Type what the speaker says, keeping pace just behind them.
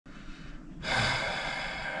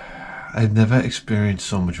I've never experienced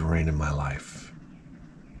so much rain in my life.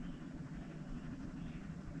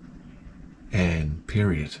 And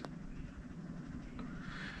period.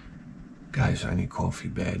 Guys, I need coffee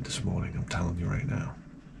bad this morning, I'm telling you right now.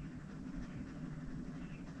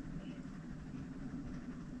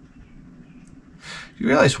 You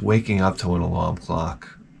realize waking up to an alarm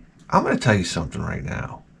clock? I'm going to tell you something right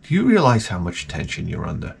now. Do you realize how much tension you're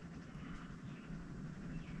under?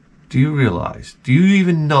 Do you realize? Do you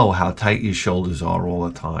even know how tight your shoulders are all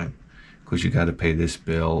the time? Because you got to pay this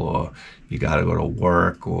bill, or you got to go to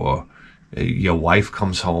work, or your wife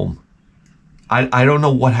comes home. I don't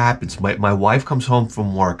know what happens. My wife comes home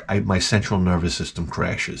from work, my central nervous system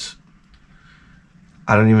crashes.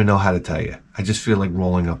 I don't even know how to tell you. I just feel like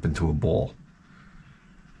rolling up into a ball.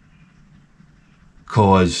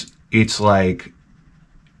 Because it's like,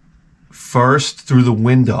 first through the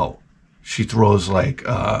window, she throws like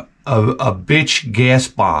a bitch gas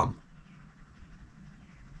bomb.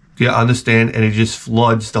 Do you understand? And it just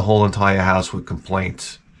floods the whole entire house with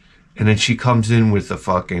complaints. And then she comes in with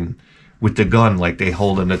with the gun like they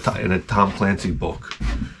hold in a Tom Clancy book.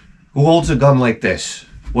 Who holds a gun like this?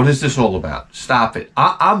 What is this all about? Stop it.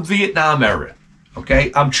 I'm Vietnam era,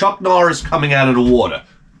 okay? I'm Chuck Norris coming out of the water.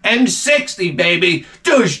 M60, baby.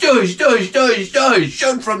 Douche, douche, douche, douche, douche.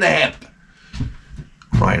 Shoot from the hip.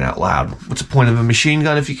 Crying out loud. What's the point of a machine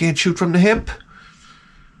gun if you can't shoot from the hip?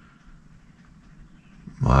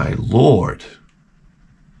 My Lord.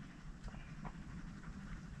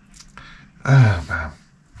 Oh, man.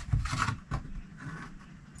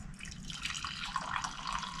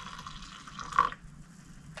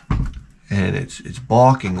 And it's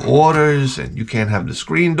barking orders, and you can't have the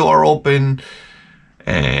screen door open,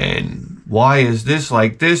 and why is this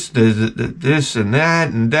like this, this and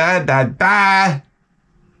that, bah.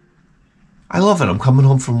 I love it. I'm coming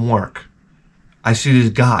home from work. I see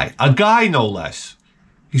this guy, a guy no less.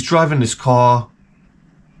 He's driving this car,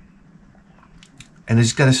 and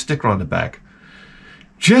he's got a sticker on the back.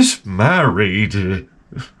 Just married. And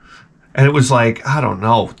it was like, I don't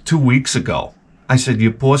know, 2 weeks ago. I said,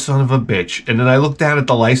 you poor son of a bitch. And then I looked down at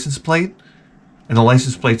the license plate, and the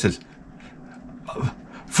license plate says,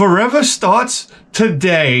 forever starts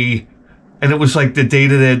today. And it was like the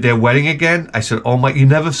date of their wedding again. I said, oh my, you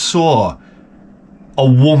never saw a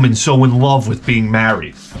woman so in love with being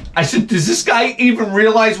married. I said, does this guy even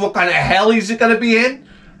realize what kind of hell he's gonna be in?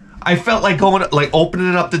 I felt like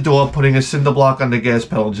opening up the door, putting a cinder block on the gas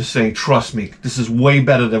pedal, and just saying, trust me, this is way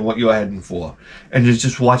better than what you're heading for. And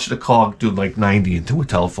just watch the car do like 90 into a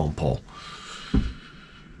telephone pole.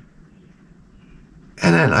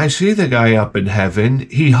 And then I see the guy up in heaven.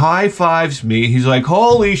 He high-fives me. He's like,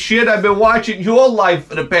 holy shit, I've been watching your life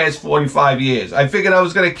for the past 45 years. I figured I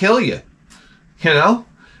was going to kill you. You know?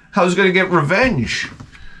 I was going to get revenge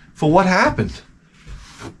for what happened.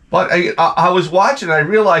 But I was watching, I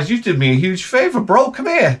realized you did me a huge favor. Bro, come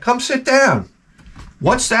here. Come sit down.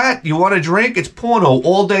 What's that? You want a drink? It's porno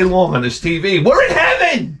all day long on this TV. We're in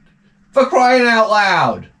heaven! For crying out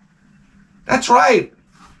loud. That's right.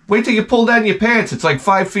 Wait till you pull down your pants. It's like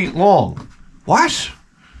 5 feet long. What?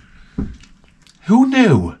 Who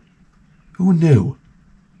knew? Who knew?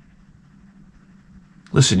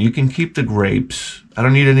 Listen, you can keep the grapes. I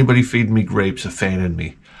don't need anybody feeding me grapes or fanning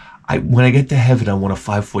me. When I get to heaven, I want a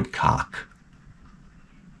 5-foot cock.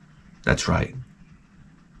 That's right.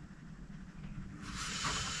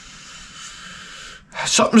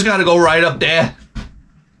 Something's got to go right up there.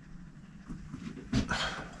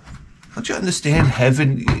 Don't you understand?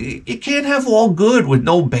 Heaven, you can't have all good with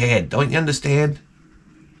no bad. Don't you understand?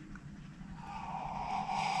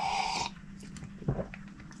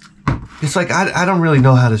 It's like, I don't really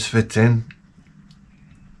know how this fits in.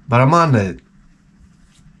 But I'm on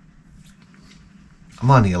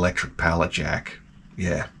the electric pallet jack.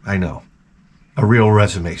 Yeah, I know. A real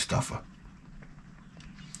resume stuffer.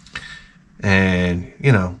 And,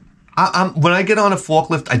 you know, when I get on a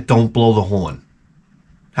forklift, I don't blow the horn.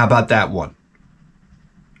 How about that one?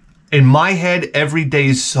 In my head, every day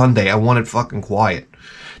is Sunday. I want it fucking quiet.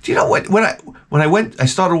 Do you know what? When I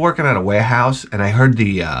started working at a warehouse, and I heard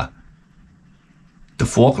the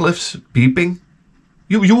forklifts beeping.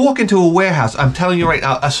 You walk into a warehouse, I'm telling you right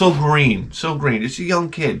now, so green. It's a young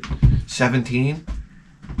kid, 17.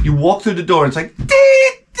 You walk through the door, it's like,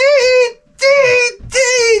 dee, dee, dee,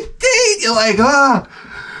 dee, dee. You're like, ah.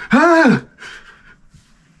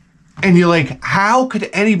 And you're like, how could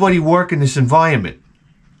anybody work in this environment?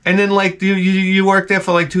 And then like, you work there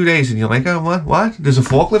for like 2 days, and you're like, oh, what? There's a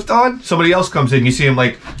forklift on? Somebody else comes in, you see him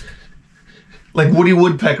like Woody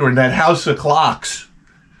Woodpecker in that house of clocks.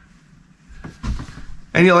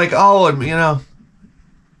 And you're like, oh, you know,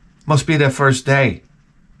 Must be their first day.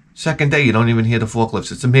 Second day, you don't even hear the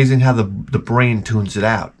forklifts. It's amazing how the brain tunes it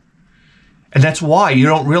out. And that's why you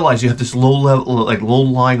don't realize you have this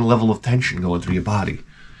low-lying level of tension going through your body.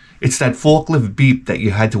 It's that forklift beep that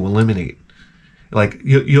you had to eliminate. Like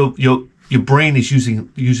your brain is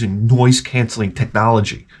using noise-canceling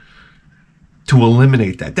technology to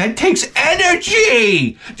eliminate that. That takes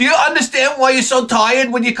energy! Do you understand why you're so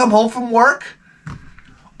tired when you come home from work?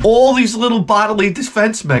 All these little bodily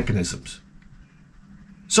defense mechanisms.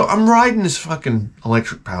 So I'm riding this fucking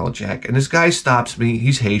electric pallet jack, and this guy stops me.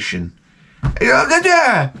 He's Haitian. And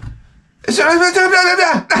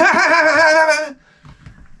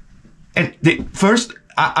first,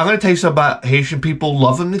 I'm going to tell you something about Haitian people.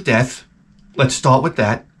 Love them to death. Let's start with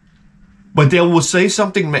that. But they will say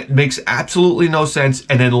something that makes absolutely no sense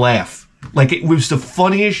and then laugh. Like it was the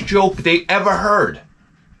funniest joke they ever heard.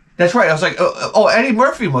 That's right. I was like, oh, Eddie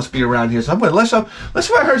Murphy must be around here somewhere. Unless I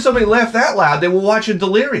heard somebody laugh that loud, they were watching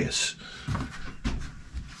Delirious.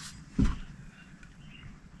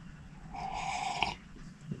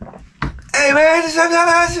 Hey, man.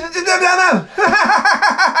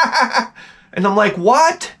 And I'm like,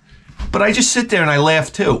 what? But I just sit there and I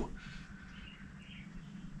laugh too.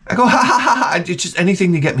 I go, ha ha ha ha. It's just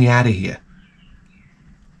anything to get me out of here.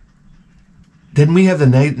 Then we have the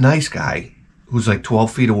nice guy who's like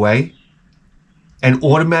 12 feet away, and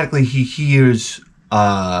automatically he hears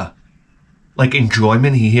like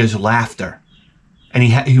enjoyment. He hears laughter, and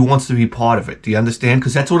he wants to be part of it. Do you understand?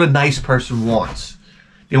 Because that's what a nice person wants.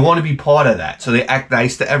 They want to be part of that, so they act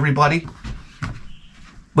nice to everybody.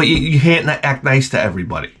 But you can't act nice to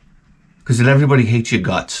everybody, because then everybody hates your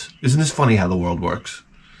guts. Isn't this funny how the world works?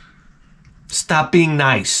 Stop being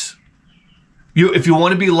nice. If you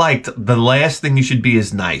want to be liked, the last thing you should be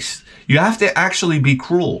is nice. You have to actually be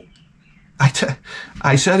cruel.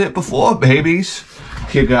 I said it before, babies.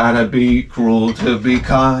 You gotta be cruel to be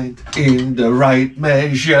kind. In the right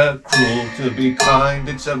measure, cruel to be kind.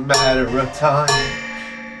 It's a matter of time.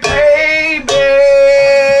 Baby!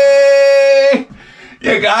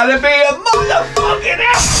 You gotta be a motherfucking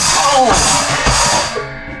asshole!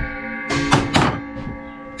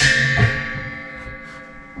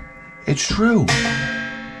 It's true.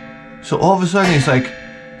 So all of a sudden he's like,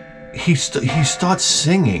 he starts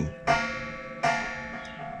singing.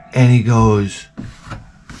 And he goes,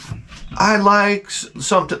 I like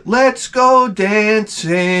something. Let's go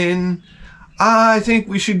dancing. I think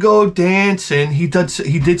we should go dancing. He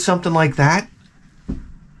did something like that.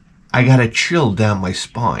 I got a chill down my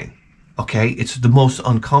spine. Okay? It's the most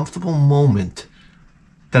uncomfortable moment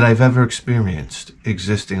that I've ever experienced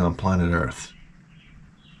existing on planet Earth.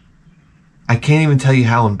 I can't even tell you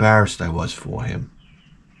how embarrassed I was for him.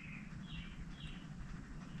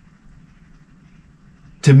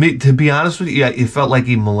 To be honest with you, yeah, it felt like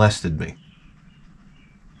he molested me.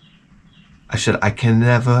 I said, I can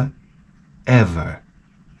never, ever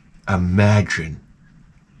imagine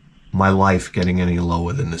my life getting any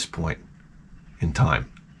lower than this point in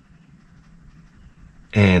time.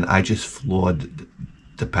 And I just floored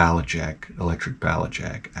the pallet jack, electric pallet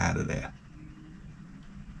jack, out of there.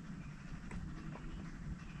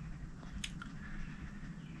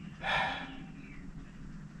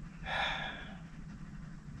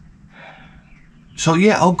 So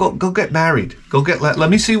yeah, I'll go get married. Let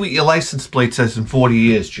me see what your license plate says in 40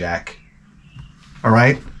 years, Jack. All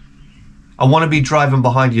right? I want to be driving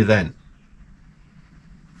behind you then.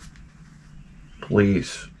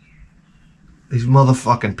 Please. These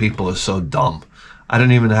motherfucking people are so dumb. I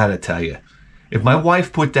don't even know how to tell you. If my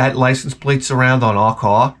wife put that license plates around on our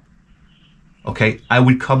car, okay, I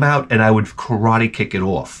would come out and I would karate kick it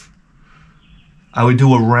off. I would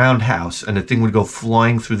do a roundhouse and the thing would go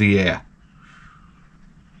flying through the air.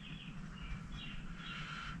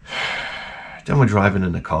 Then we're driving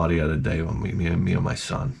in the car the other day with me and my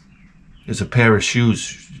son. There's a pair of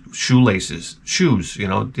shoelaces, you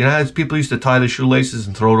know how people used to tie the shoelaces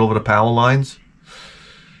and throw it over the power lines?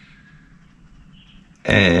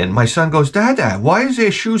 And my son goes, Dad, why is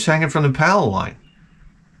there shoes hanging from the power line?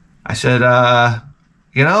 I said,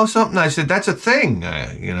 you know something? I said, that's a thing,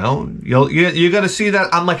 you know, you're going to see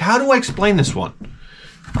that. I'm like, how do I explain this one?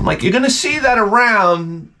 I'm like, you're going to see that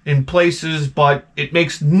around in places, but it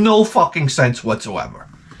makes no fucking sense whatsoever.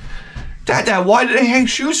 Dad, why do they hang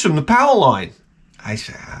shoes from the power line? I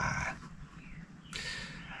said,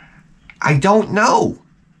 I don't know.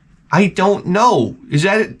 I don't know. Is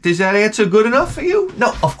that answer good enough for you?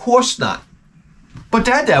 No, of course not. But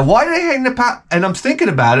Dad, why do they hang the power? And I'm thinking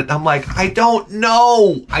about it. And I'm like, I don't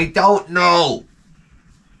know. I don't know.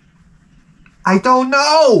 I don't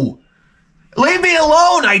know. Leave me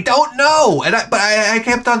alone. I don't know. But I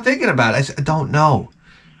kept on thinking about it. I said, I don't know.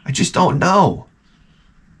 I just don't know.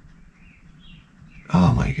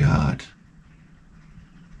 Oh my God.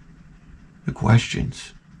 The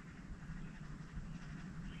questions.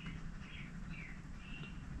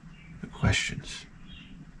 The questions.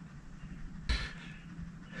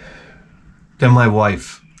 Then my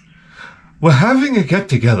wife. We're having a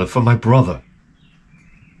get-together for my brother.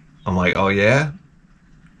 I'm like, oh yeah?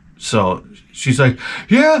 So she's like,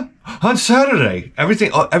 yeah, on Saturday.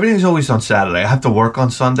 Everything's always on Saturday. I have to work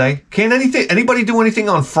on Sunday. Can't anybody do anything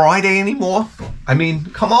on Friday anymore? I mean,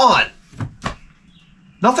 come on.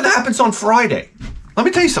 Nothing happens on Friday. Let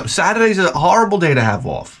me tell you something. Saturday's a horrible day to have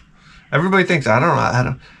off. Everybody thinks, I don't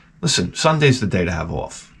know. Listen, Sunday's the day to have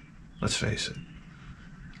off. Let's face it.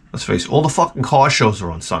 Let's face it. All the fucking car shows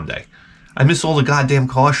are on Sunday. I miss all the goddamn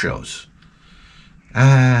car shows.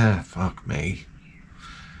 Fuck me.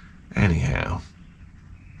 Anyhow.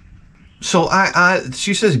 So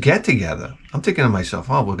she says get together. I'm thinking to myself,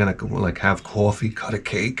 oh, we're gonna like have coffee, cut a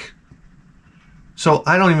cake. So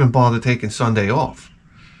I don't even bother taking Sunday off.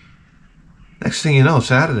 Next thing you know,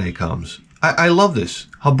 Saturday comes. I love this.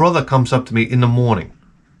 Her brother comes up to me in the morning.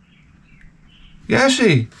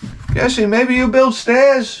 Yessie, maybe you build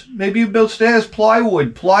stairs. Maybe you build stairs,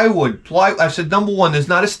 plywood. I said, number one, there's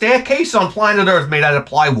not a staircase on planet Earth made out of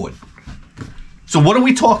plywood. So what are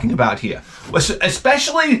we talking about here?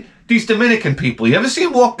 Especially these Dominican people. You ever see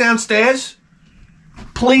them walk downstairs?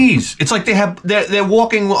 Please. It's like they're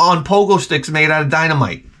walking on pogo sticks made out of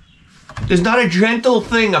dynamite. There's not a gentle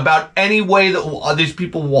thing about any way that these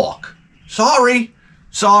people walk. Sorry.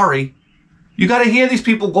 You got to hear these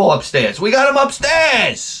people go upstairs. We got them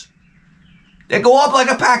upstairs. They go up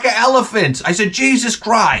like a pack of elephants. I said, Jesus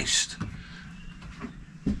Christ.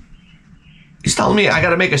 He's telling me I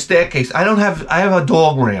got to make a staircase. I have a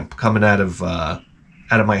dog ramp coming out of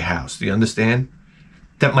my house. Do you understand?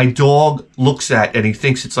 That my dog looks at and he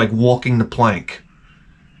thinks it's like walking the plank.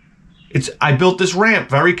 I built this ramp,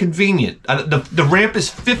 very convenient. The ramp is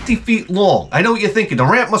 50 feet long. I know what you're thinking. The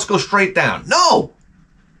ramp must go straight down. No.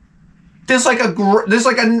 There's like a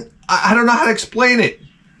I don't know how to explain it.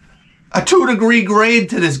 A 2-degree grade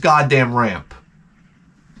to this goddamn ramp.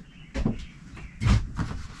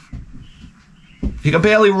 You can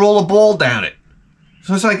barely roll a ball down it.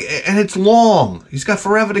 So it's like, and it's long. He's got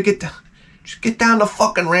forever to get down. Just get down the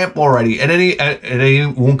fucking ramp already. And then he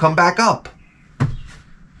won't come back up.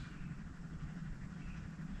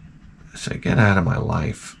 So get out of my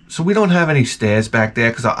life. So we don't have any stairs back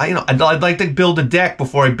there because I'd like to build a deck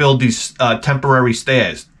before I build these temporary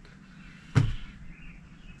stairs.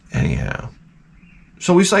 Anyhow.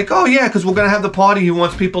 So he's like, oh yeah, because we're going to have the party. He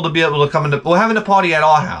wants people to be able to come into, we're having a party at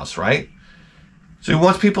our house, right? So he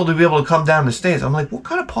wants people to be able to come down the stairs. I'm like, what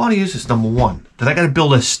kind of party is this, number one? That I got to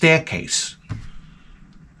build a staircase.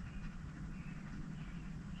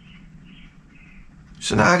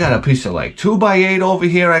 So now I got a piece of like 2x8 over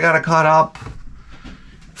here I got to cut up.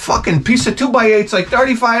 Fucking piece of 2x8's like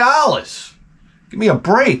 $35. Give me a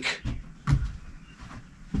break.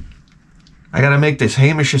 I got to make this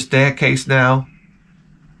Hamish a staircase now.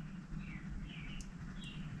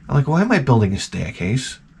 I'm like, why am I building a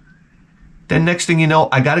staircase? Then next thing you know,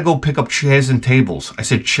 I got to go pick up chairs and tables. I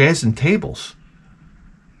said, chairs and tables?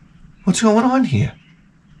 What's going on here?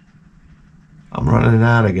 I'm running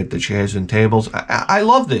out. I get the chairs and tables. I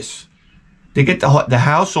love this. They get the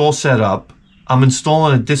house all set up. I'm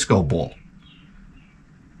installing a disco ball.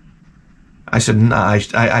 I said, nah,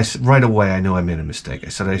 I right away I knew I made a mistake. I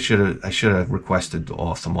said I should have requested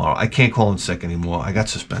off tomorrow. I can't call in sick anymore. I got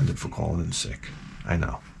suspended for calling in sick. I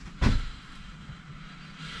know.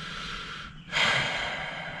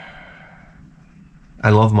 I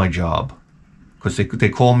love my job because they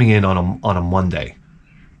call me in on a Monday.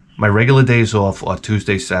 My regular days off are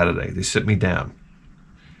Tuesday, Saturday. They sit me down.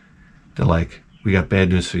 They're like, we got bad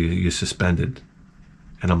news for you. You're suspended.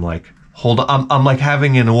 And I'm like, hold on. I'm like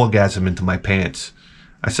having an orgasm into my pants.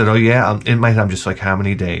 I said, oh yeah. In my head, I'm just like, how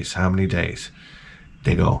many days? How many days?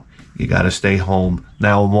 They go, you got to stay home.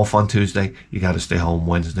 Now I'm off on Tuesday. You got to stay home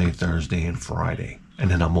Wednesday, Thursday, and Friday.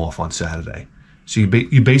 And then I'm off on Saturday. So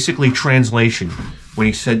you basically, translation, when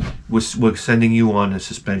he said we're sending you on a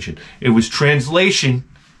suspension, it was translation,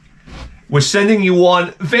 we're sending you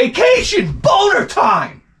on vacation, boner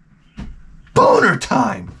time. Boner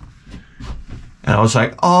time. And I was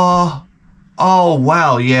like, oh,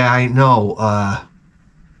 wow, yeah, I know. I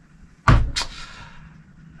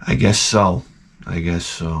guess so.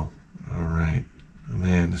 All right.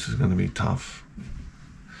 Man, this is going to be tough.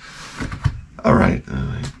 All right.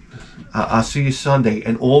 I'll see you Sunday.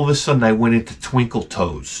 And all of a sudden, I went into twinkle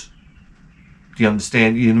toes. Do you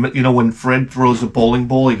understand? You know when Fred throws a bowling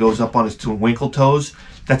ball, he goes up on his twinkle toes?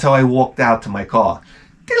 That's how I walked out to my car.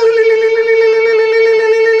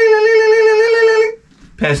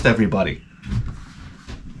 Past everybody.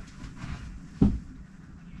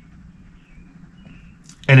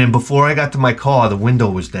 And then before I got to my car, the window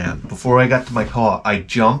was down. Before I got to my car, I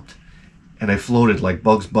jumped and I floated like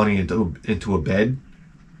Bugs Bunny into a bed.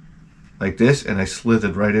 Like this, and I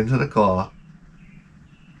slithered right into the car.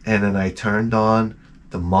 And then I turned on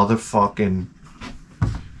the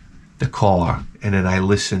car, and then I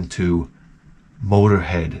listened to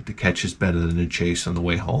Motorhead, The Catch Is Better Than the Chase, on the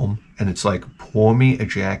way home. And it's like, pour me a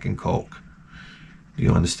Jack and Coke. Do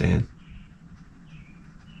you understand?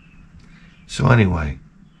 So anyway,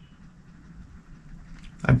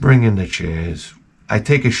 I bring in the chairs, I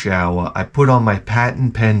take a shower, I put on my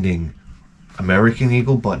patent pending American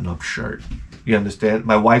Eagle button-up shirt. You understand?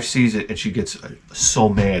 My wife sees it and she gets so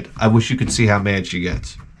mad. I wish you could see how mad she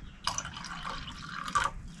gets.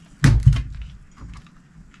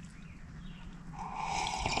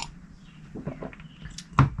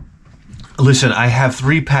 Listen, I have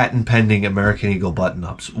 3 patent pending American Eagle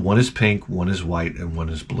button-ups. One is pink, one is white, and one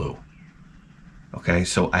is blue. Okay,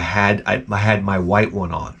 so I had my white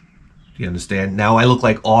one on. Do you understand? Now I look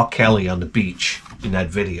like R. Kelly on the beach in that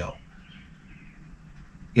video.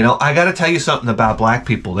 You know, I got to tell you something about black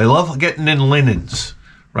people. They love getting in linens,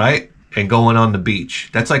 right? And going on the beach.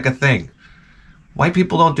 That's like a thing. White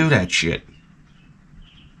people don't do that shit.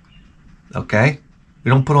 Okay? We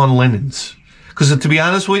don't put on linens. Because to be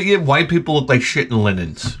honest with you, white people look like shit in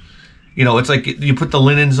linens. You know, it's like you put the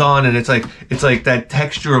linens on and it's like that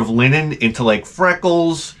texture of linen into like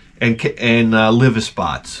freckles and liver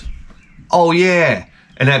spots. Oh yeah.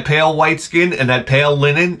 And that pale white skin and that pale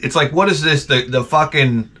linen. It's like, what is this? The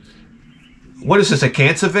fucking, what is this, a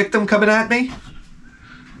cancer victim coming at me?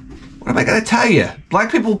 What am I going to tell you?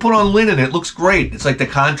 Black people put on linen. It looks great. It's like the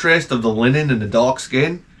contrast of the linen and the dark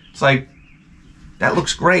skin. It's like, that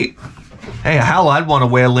looks great. Hey, hell, I'd want to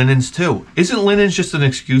wear linens too. Isn't linens just an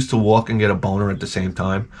excuse to walk and get a boner at the same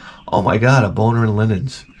time? Oh my God, a boner in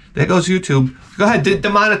linens. There goes YouTube. Go ahead,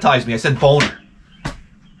 demonetize me. I said boner.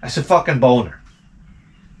 I said fucking boner.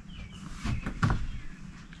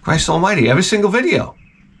 Christ almighty, every single video.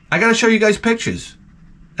 I gotta show you guys pictures.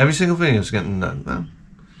 Every single video is getting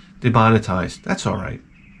demonetized. That's alright.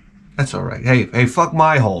 That's alright. Hey, fuck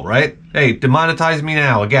my hole, right? Hey, demonetize me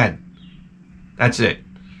now, again. That's it.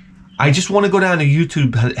 I just want to go down to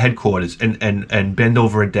YouTube headquarters and bend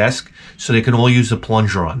over a desk so they can all use a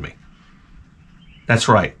plunger on me. That's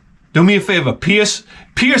right. Do me a favor, pierce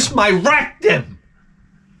my rectum.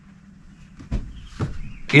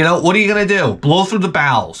 You know, what are you going to do? Blow through the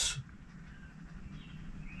bowels.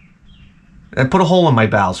 And put a hole in my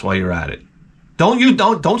bowels while you're at it.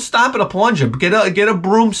 Don't stop at a plunger. Get a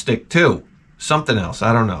broomstick too. Something else,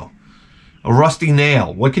 I don't know. A rusty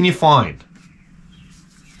nail. What can you find?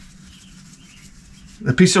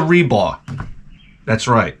 A piece of rebar. That's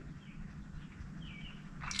right.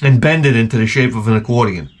 And bend it into the shape of an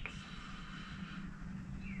accordion.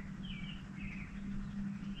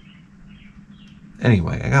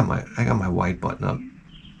 Anyway, I got my white button up.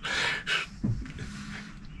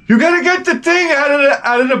 You gotta get the thing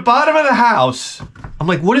out of the bottom of the house. I'm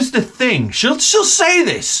like, what is the thing? She'll say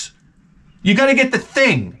this. You gotta get the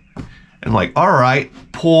thing. And I'm like, all right,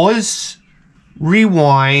 pause,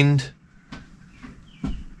 rewind.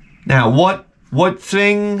 Now, what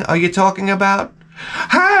thing are you talking about?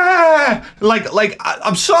 Ah,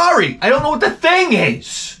 I'm sorry, I don't know what the thing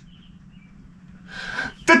is.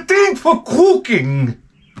 The thing for cooking.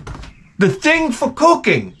 The thing for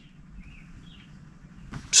cooking.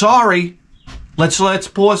 Sorry. Let's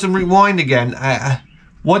pause and rewind again.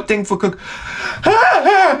 What thing for cook?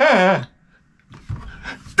 The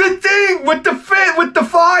thing with the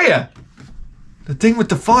fire. The thing with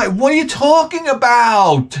the fire. What are you talking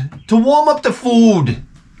about? To warm up the food.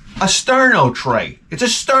 A sterno tray. It's a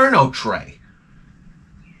sterno tray.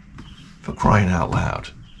 For crying out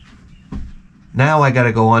loud. Now I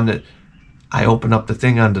gotta go on I open up the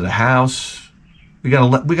thing under the house. We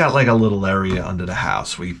got like a little area under the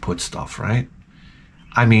house where you put stuff, right?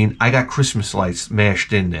 I mean, I got Christmas lights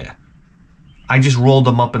mashed in there. I just rolled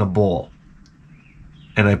them up in a ball.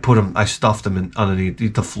 And I stuffed them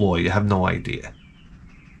underneath the floor. You have no idea.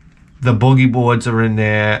 The boogie boards are in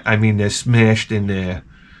there. I mean, they're smashed in there.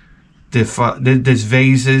 There's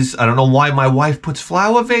vases. I don't know why my wife puts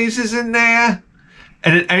flower vases in there.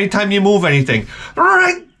 And anytime you move anything,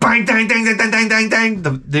 right, bang, dang, dang, dang, dang, dang, dang,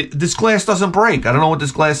 this glass doesn't break. I don't know what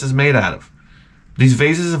this glass is made out of. These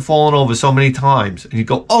vases have fallen over so many times. And you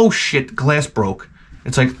go, oh shit, the glass broke.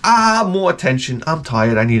 It's like, more attention. I'm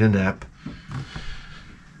tired. I need a nap.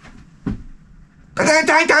 Dang,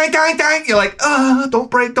 dang, dang, dang, dang. You're like,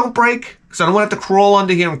 don't break, don't break. Because I don't want to have to crawl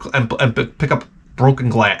under here and pick up broken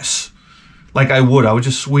glass. Like I would. I would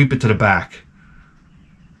just sweep it to the back.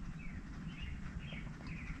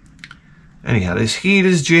 Anyhow, this heat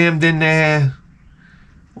is jammed in there.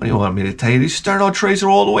 What do you want me to tell you? These sterno trays are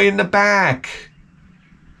all the way in the back.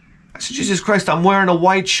 I said, Jesus Christ, I'm wearing a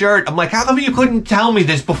white shirt. I'm like, how come you couldn't tell me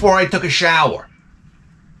this before I took a shower?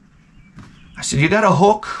 I said, you got a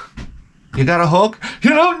hook? You got a hook? You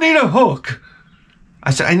don't need a hook. I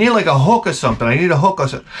said, I need like a hook or something. I need a hook or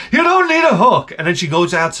something. You don't need a hook. And then she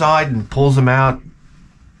goes outside and pulls them out.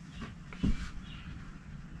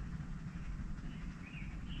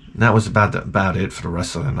 And that was about it for the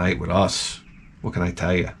rest of the night with us. What can I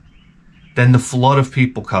tell you? Then the flood of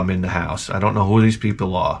people come in the house. I don't know who these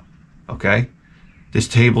people are. Okay? There's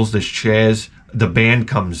tables, there's chairs. The band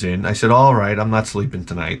comes in. I said, all right, I'm not sleeping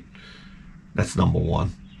tonight. That's number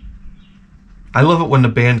one. I love it when the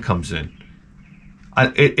band comes in.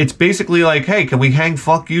 It's basically like, hey, can we hang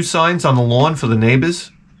fuck you signs on the lawn for the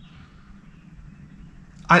neighbors?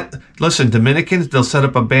 Listen, Dominicans, they'll set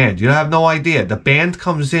up a band. You have no idea. The band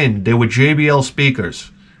comes in. They were JBL speakers.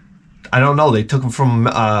 I don't know. They took them from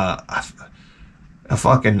a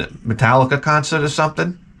fucking Metallica concert or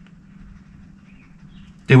something.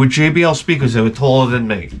 They were JBL speakers. They were taller than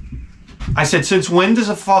me. I said, since when does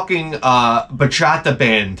a fucking bachata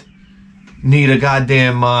band need a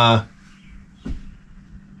goddamn...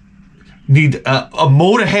 need a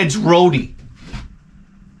Motorhead's roadie?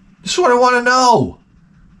 This is what I want to know.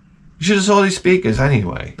 You should have saw these speakers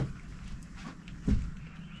anyway.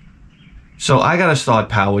 So I got to start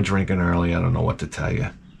power drinking early. I don't know what to tell you.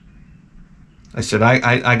 I said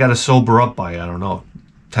I got to sober up by, I don't know,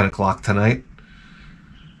 10 o'clock tonight.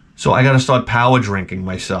 So I got to start power drinking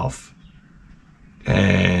myself.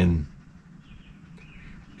 And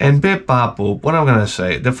bip bop boop. What am I going to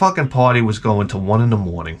say? The fucking party was going till 1 in the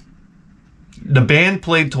morning. The band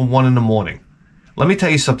played till 1 in the morning. Let me tell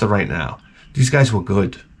you something right now. These guys were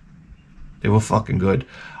good. They were fucking good.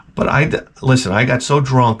 But listen, I got so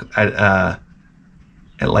drunk at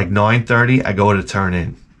like 9:30, I go to turn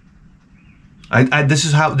in. This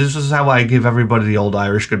is how I give everybody the old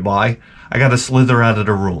Irish goodbye. I got to slither out of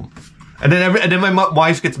the room. And then my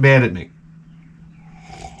wife gets mad at me.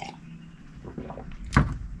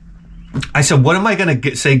 I said, what am I going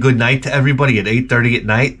to say goodnight to everybody at 8:30 at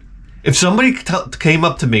night? If somebody came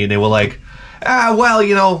up to me and they were like, well,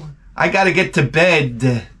 you know, I got to get to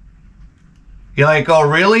bed. You're like, oh,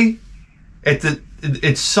 really?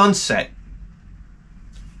 It's sunset.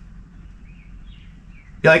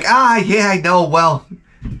 You're like, yeah, I know. Well,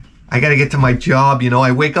 I got to get to my job. You know,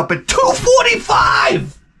 I wake up at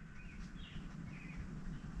 2:45.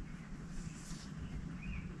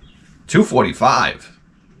 2:45.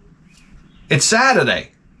 It's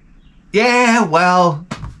Saturday. Yeah, well,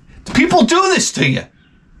 people do this to you.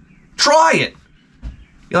 Try it.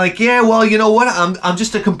 You're like, yeah, well, you know what? I'm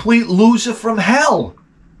just a complete loser from hell.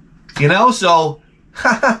 You know, so,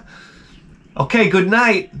 okay, good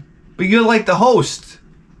night. But you're like the host.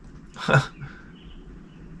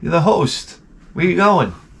 You're the host. Where you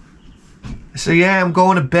going? I say, yeah, I'm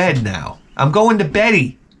going to bed now. I'm going to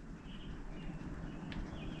beddy.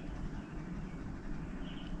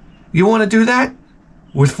 You want to do that?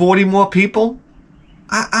 With 40 more people?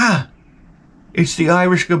 It's the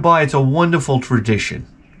Irish goodbye. It's a wonderful tradition.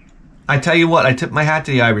 I tell you what, I tip my hat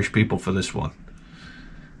to the Irish people for this one.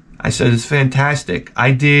 I said, it's fantastic.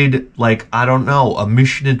 I did, like, I don't know, a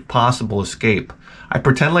Mission Impossible escape. I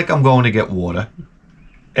pretend like I'm going to get water,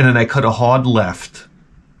 and then I cut a hard left,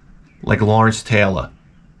 like Lawrence Taylor.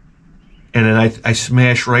 And then I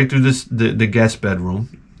smash right through the guest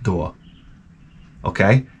bedroom door.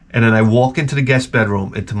 Okay? And then I walk into the guest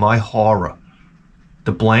bedroom, and to my horror,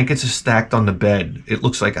 the blankets are stacked on the bed. It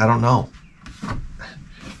looks like, I don't know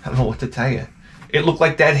what to tell you. It looked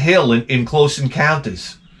like that hill in Close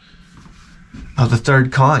Encounters of the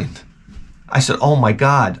Third Kind. I said, oh my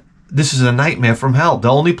God, this is a nightmare from hell. The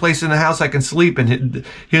only place in the house I can sleep, and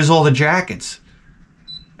here's all the jackets.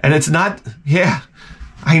 And it's not, yeah,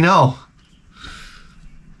 I know.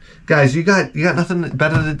 Guys, you got nothing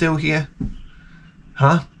better to do here?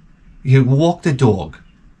 Huh? You walk the dog,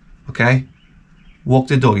 okay? Walk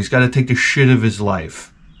the dog. He's got to take the shit of his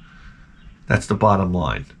life. That's the bottom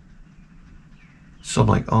line. So I'm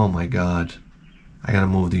like, oh my God, I got to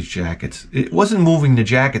move these jackets. It wasn't moving the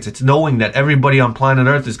jackets. It's knowing that everybody on planet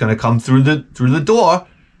Earth is going to come through the door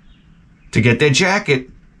to get their jacket.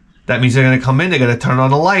 That means they're going to come in. They're going to turn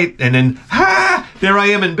on the light, and then, there I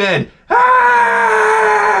am in bed.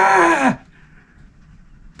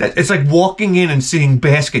 It's like walking in and seeing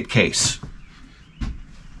basket case.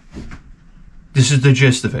 This is the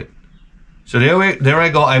gist of it. So there I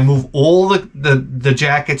go. I move all the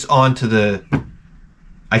jackets onto the...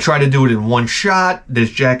 I try to do it in one shot. There's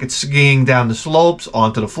jackets skiing down the slopes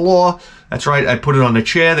onto the floor. That's right. I put it on the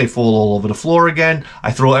chair. They fall all over the floor again.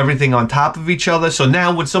 I throw everything on top of each other. So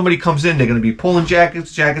now when somebody comes in, they're going to be pulling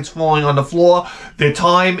jackets falling on the floor. Their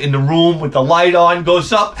time in the room with the light on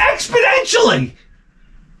goes up exponentially.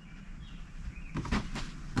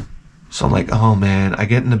 So I'm like, oh man, I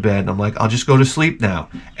get in the bed and I'm like, I'll just go to sleep now.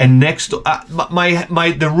 And next,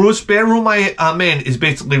 the spare room I'm in is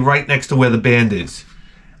basically right next to where the band is.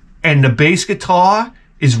 And the bass guitar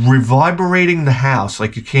is reverberating the house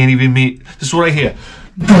like you can't even meet. This is what I hear.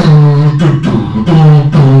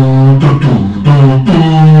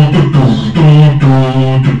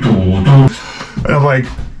 And I'm like...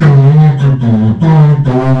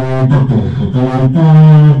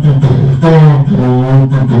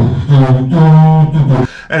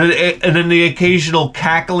 And then the occasional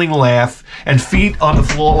cackling laugh and feet on the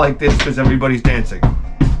floor like this because everybody's dancing.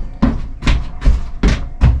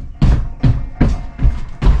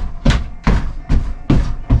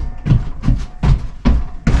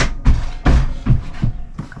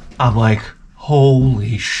 I'm like,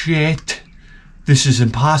 holy shit, this is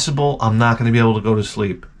impossible. I'm not going to be able to go to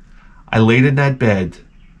sleep. I laid in that bed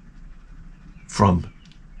from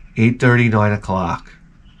 8:30, 9 o'clock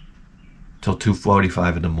till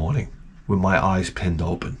 2:45 in the morning with my eyes pinned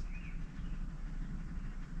open.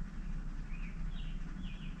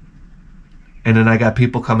 And then I got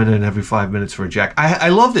people coming in every 5 minutes for a jack. I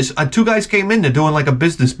love this. Two guys came in. They're doing like a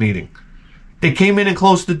business meeting. They came in and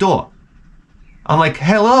closed the door. I'm like,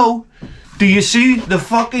 hello? Do you see the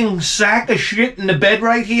fucking sack of shit in the bed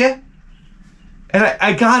right here? And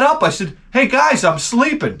I got up. I said, hey guys, I'm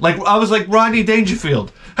sleeping. Like I was like Rodney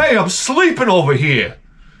Dangerfield. Hey, I'm sleeping over here.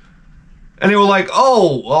 And they were like,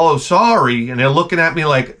 oh, sorry. And they're looking at me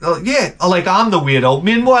like, oh, yeah, like I'm the weirdo.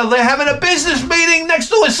 Meanwhile, they're having a business meeting next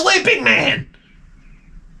to a sleeping man.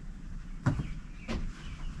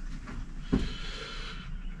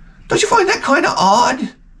 Don't you find that kind of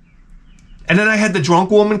odd? And then I had the drunk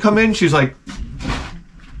woman come in. She's like,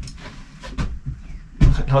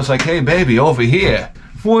 and I was like, hey, baby, over here.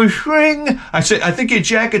 Whooshing. I said, I think your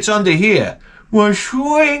jacket's under here.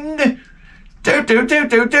 Whooshing. Doot, doot, doot,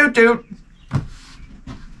 doot, doot, doot.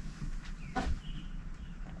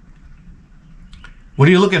 What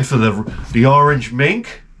are you looking for? The orange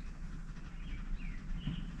mink?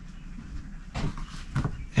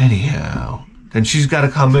 Anyhow, then she's got to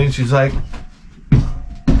come in. She's like,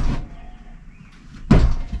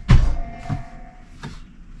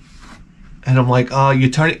 and I'm like, oh, you're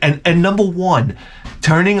turning, and number one,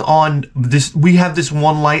 turning on this, we have this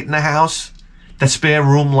one light in the house, that spare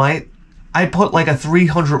room light. I put like a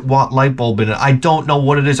 300-watt light bulb in it. I don't know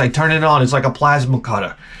what it is. I turn it on. It's like a plasma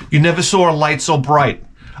cutter. You never saw a light so bright.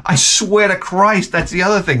 I swear to Christ, that's the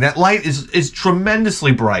other thing. That light is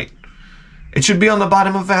tremendously bright. It should be on the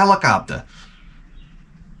bottom of a helicopter.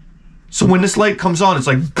 So when this light comes on, it's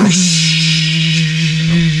like...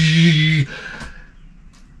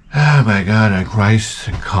 Oh my God, Christ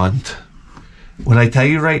and cunt. When I tell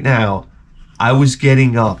you right now, I was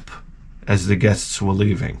getting up as the guests were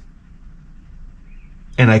leaving.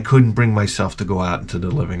 And I couldn't bring myself to go out into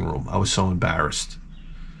the living room. I was so embarrassed.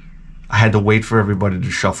 I had to wait for everybody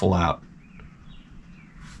to shuffle out.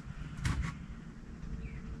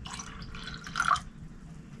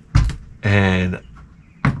 And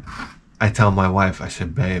I tell my wife, I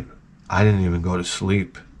said, babe, I didn't even go to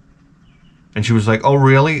sleep. And she was like, oh,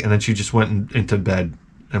 really? And then she just went into bed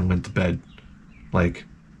and went to bed. Like,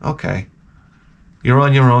 okay. You're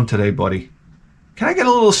on your own today, buddy. Can I get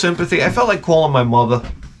a little sympathy? I felt like calling my mother.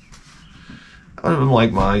 I would have been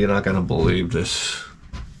like, Ma, you're not going to believe this.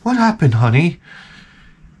 What happened, honey?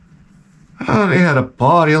 Oh, they had a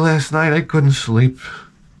party last night. I couldn't sleep.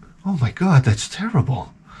 Oh, my God, that's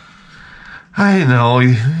terrible. I know.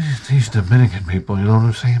 These Dominican people, you know what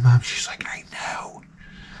I'm saying, Mom? She's like, I know.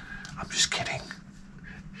 I'm just kidding.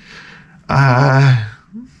 I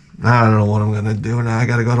don't know what I'm going to do now. I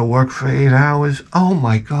got to go to work for 8 hours. Oh,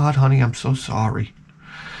 my God, honey, I'm so sorry.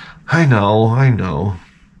 I know.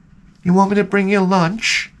 You want me to bring you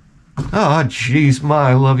lunch? Oh, jeez, Ma,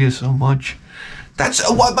 I love you so much. That's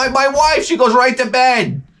what my wife, she goes right to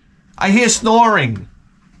bed. I hear snoring.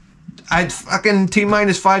 I fucking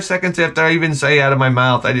T-minus 5 seconds after I even say out of my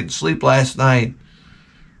mouth, I didn't sleep last night.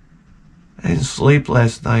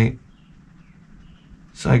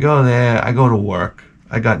 So I go there, I go to work.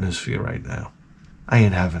 I got news for you right now. I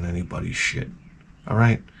ain't having anybody's shit. All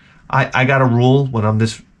right? I got a rule when I'm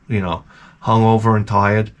this hungover and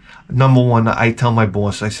tired. Number one, I tell my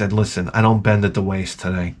boss, I said, listen, I don't bend at the waist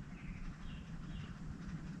today.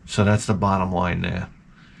 So that's the bottom line there.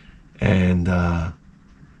 And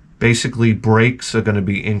basically, brakes are going to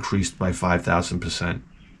be increased by 5,000%.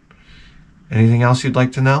 Anything else you'd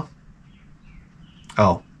like to know?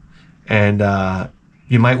 Oh, and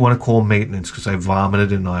you might want to call maintenance because I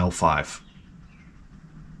vomited in aisle 5.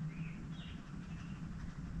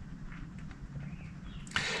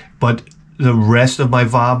 But the rest of my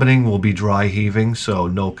vomiting will be dry heaving, so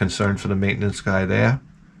no concern for the maintenance guy there.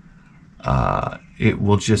 It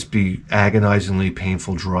will just be agonizingly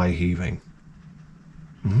painful dry heaving.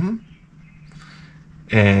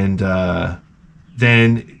 And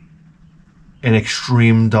then an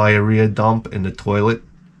extreme diarrhea dump in the toilet.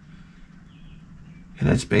 And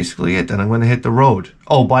that's basically it. Then I'm going to hit the road.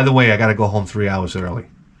 Oh, by the way, I got to go home 3 hours early.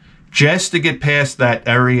 Just to get past that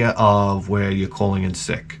area of where you're calling in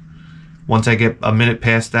sick. Once I get a minute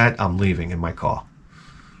past that, I'm leaving in my car.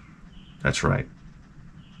 That's right.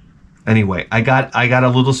 Anyway, I got a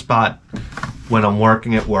little spot when I'm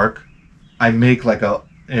working at work. I make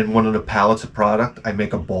in one of the pallets of product, I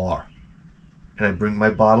make a bar. And I bring my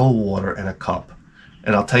bottle of water and a cup.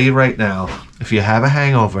 And I'll tell you right now, if you have a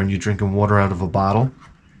hangover and you're drinking water out of a bottle,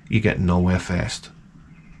 you get nowhere fast.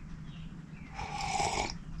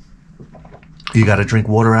 You got to drink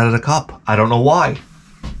water out of the cup. I don't know why.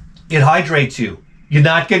 It hydrates you. You're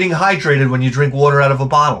not getting hydrated when you drink water out of a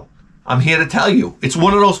bottle. I'm here to tell you. It's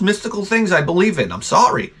one of those mystical things I believe in. I'm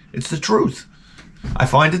sorry. It's the truth. I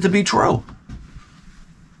find it to be true.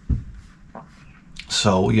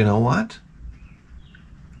 So, you know what?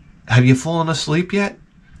 Have you fallen asleep yet?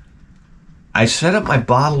 I set up my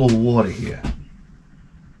bottle of water here.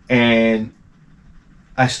 And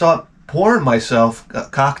I start pouring myself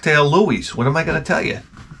cocktail Louis. What am I going to tell you?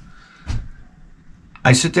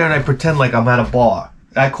 I sit there and I pretend like I'm at a bar.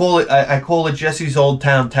 I call it Jesse's Old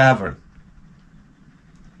Town Tavern.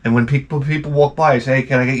 And when people walk by, I say, hey,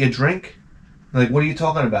 can I get you a drink? They're like, what are you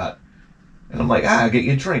talking about? And I'm like, I'll get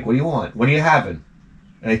you a drink. What do you want? What are you having?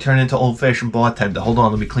 And I turn into old-fashioned bartender. Hold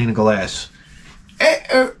on, let me clean a glass.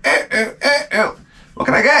 What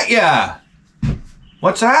can I get ya?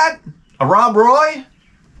 What's that? A Rob Roy?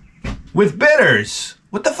 With bitters.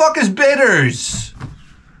 What the fuck is bitters?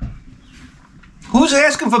 Who's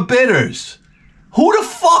asking for bitters? Who the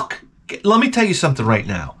fuck? Let me tell you something right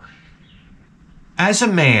now. As a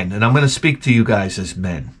man, and I'm going to speak to you guys as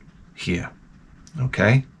men here,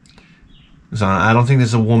 okay? Because I don't think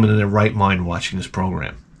there's a woman in their right mind watching this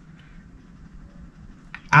program.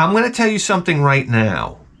 I'm going to tell you something right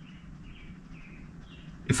now.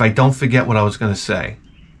 If I don't forget what I was going to say.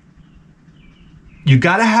 You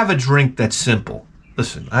got to have a drink that's simple.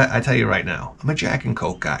 Listen, I tell you right now, I'm a Jack and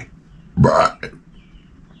Coke guy.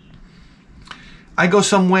 I go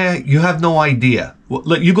somewhere, you have no idea.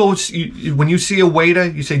 When you see a waiter,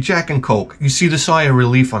 you say Jack and Coke. You see the sigh of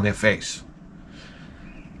relief on their face.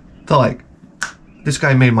 They're like, this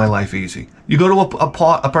guy made my life easy. You go to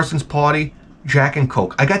a person's party, Jack and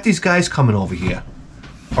Coke. I got these guys coming over here.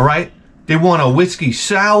 All right? They want a whiskey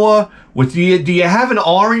sour with do you have an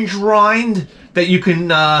orange rind that you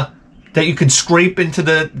can scrape into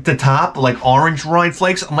the top like orange rind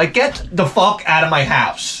flakes? I'm like, get the fuck out of my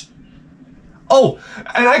house. Oh,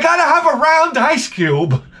 and I gotta have a round ice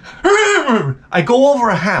cube. I go over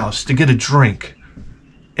a house to get a drink,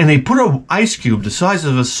 and they put an ice cube the size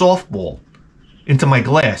of a softball into my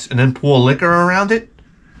glass and then pour liquor around it.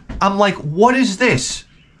 I'm like, what is this?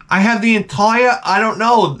 I have the entire, I don't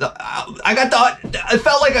know, it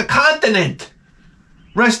felt like a continent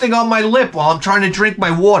resting on my lip while I'm trying to drink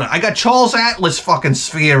my water. I got Charles Atlas fucking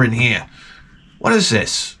sphere in here. What is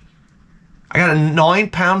this? I got a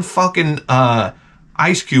 9-pound fucking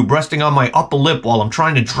ice cube resting on my upper lip while I'm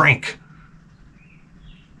trying to drink.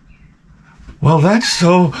 Well, that's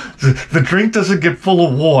so the drink doesn't get full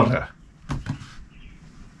of water.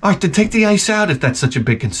 All right, then take the ice out if that's such a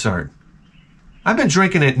big concern. I've been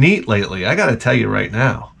drinking it neat lately. I got to tell you right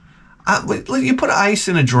now. You put ice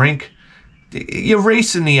in a drink, you're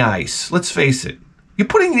racing the ice. Let's face it. You're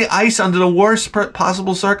putting the ice under the worst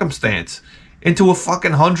possible circumstance. Into a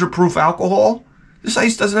fucking 100-proof alcohol? This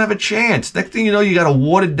ice doesn't have a chance. Next thing you know, you got a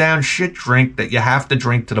watered-down shit drink that you have to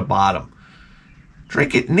drink to the bottom.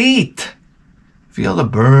 Drink it neat. Feel the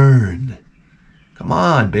burn. Come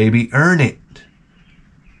on, baby. Earn it.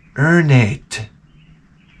 Earn it.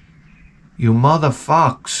 You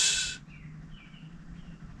motherfucks.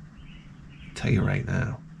 I'll tell you right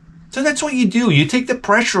now. So that's what you do. You take the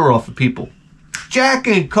pressure off of people. Jack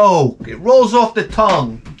and Coke. It rolls off the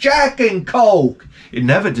tongue. Jack and Coke. It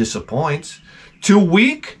never disappoints. Too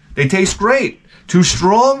weak? They taste great. Too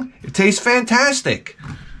strong? It tastes fantastic.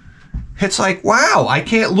 It's like, wow, I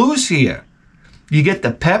can't lose here. You get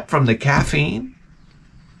the pep from the caffeine.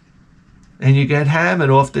 And you get hammered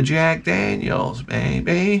off the Jack Daniels,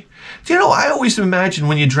 baby. Do you know, I always imagined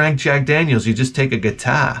when you drank Jack Daniels, you just take a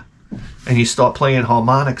guitar and you start playing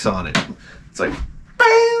harmonics on it. It's like,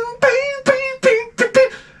 bang, bang, bang, bang, bang,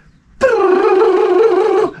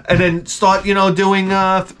 bang, and then start, you know, doing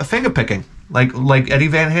finger picking, like Eddie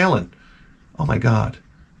Van Halen. Oh my God.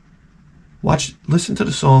 Listen to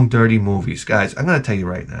the song Dirty Movies. Guys, I'm going to tell you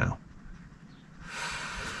right now.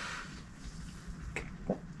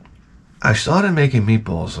 I started making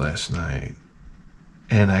meatballs last night,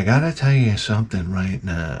 and I gotta tell you something right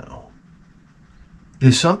now.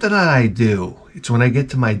 There's something that I do. It's when I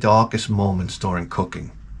get to my darkest moments during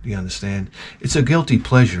cooking. Do you understand? It's a guilty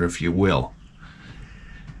pleasure, if you will.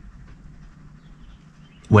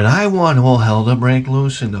 When I want all hell to break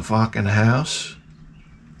loose in the fucking house,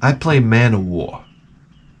 I play Manowar.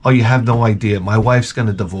 Oh, you have no idea. My wife's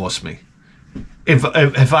gonna divorce me. If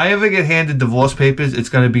I ever get handed divorce papers, it's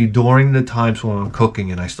going to be during the times when I'm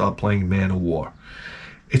cooking and I start playing Manowar.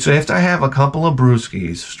 It's after I have a couple of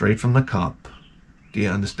brewskis straight from the cup. Do you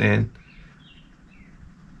understand?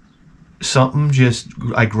 Something just,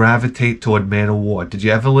 I gravitate toward Manowar. Did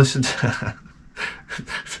you ever listen to...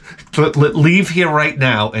 Leave here right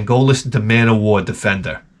now and go listen to Manowar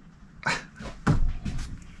Defender.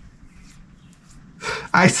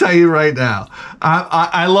 I tell you right now,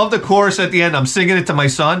 I love the chorus at the end. I'm singing it to my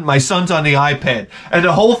son. My son's on the iPad. And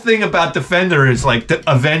the whole thing about Defender is like,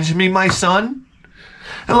 avenge me, my son.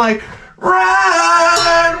 And like,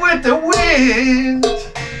 ride with the wind,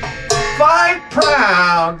 fight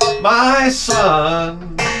proud, my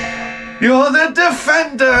son. You're the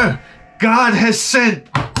defender God has sent.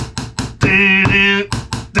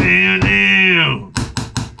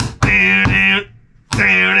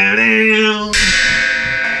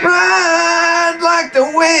 Ride like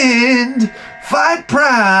the wind, fight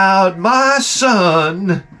proud, my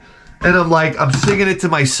son. And I'm singing it to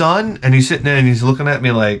my son, and he's sitting there and he's looking at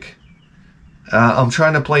me like, I'm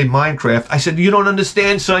trying to play Minecraft. I said, you don't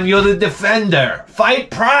understand, son, you're the defender. Fight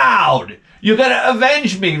proud. You gotta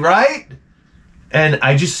avenge me, right? And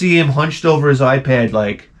I just see him hunched over his iPad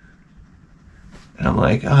like, and I'm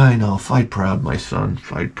like, I know, fight proud, my son,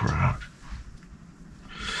 fight proud.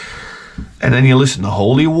 And then you listen to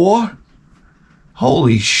Holy War.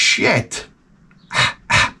 Holy shit.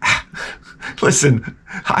 Listen,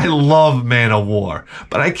 I love Manowar,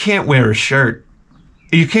 but I can't wear a shirt.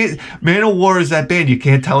 You can't. Manowar is that band you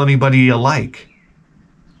can't tell anybody you like.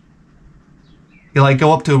 You like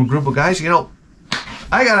go up to a group of guys, you know,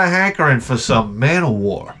 I got a hankering for some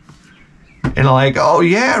Manowar. And they're like, oh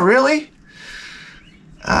yeah, really?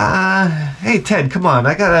 Hey Ted, come on,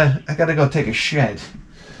 I gotta go take a shit.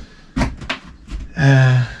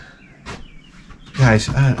 Guys,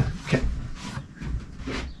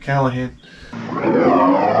 Callahan.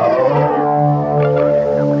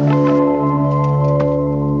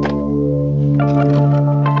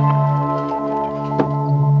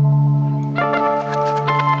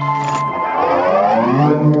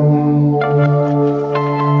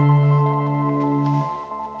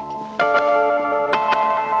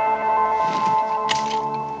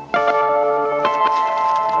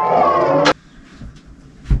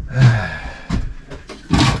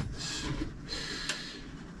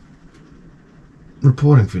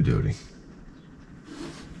 Reporting for duty.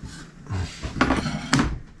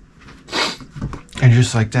 And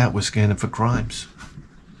just like that, we're scanning for crimes.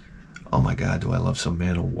 Oh my God, do I love some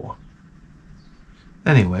Manowar.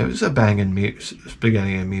 Anyway, it was a banging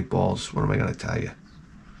spaghetti and meatballs. What am I going to tell you?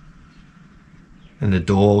 And the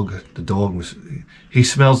dog was, he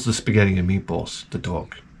smells the spaghetti and meatballs, the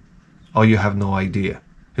dog. Oh, you have no idea.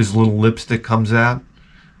 His little lipstick comes out.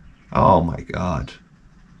 Oh my God.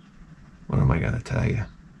 What am I going to tell you?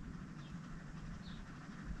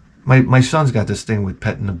 My son's got this thing with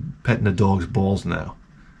petting the dog's balls now.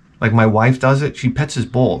 Like my wife does it. She pets his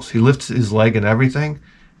balls. He lifts his leg and everything.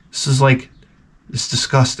 This is like, it's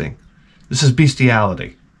disgusting. This is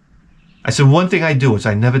bestiality. I said, one thing I do is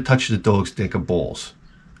I never touch the dog's dick or balls.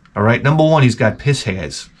 All right? Number one, he's got piss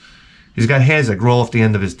hairs. He's got hairs that grow off the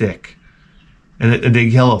end of his dick. And they're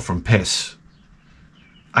yellow from piss.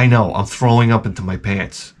 I know, I'm throwing up into my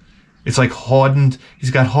pants. It's like hardened, he's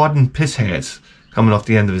got hardened piss hairs coming off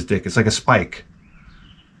the end of his dick. It's like a spike.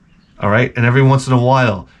 All right? And every once in a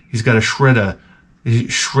while, he's got a shred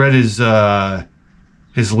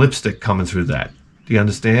his lipstick coming through that. Do you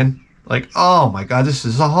understand? Like, oh my God, this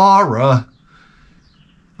is a horror.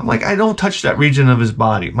 I'm like, I don't touch that region of his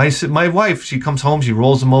body. My wife, she comes home, she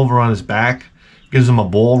rolls him over on his back, gives him a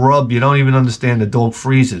ball rub. You don't even understand. The dog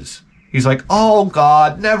freezes. He's like, oh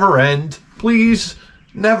God, never end. Please,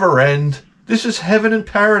 never end. This is heaven and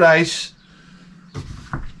paradise.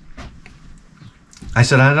 I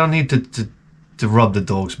said, I don't need to rub the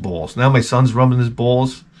dog's balls. Now my son's rubbing his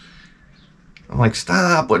balls. I'm like,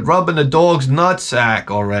 stop with rubbing the dog's nutsack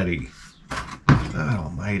already. God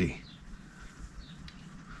almighty.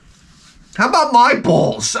 How about my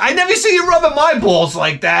balls? I never see you rubbing my balls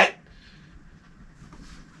like that.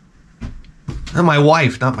 And my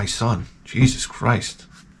wife, not my son. Jesus Christ.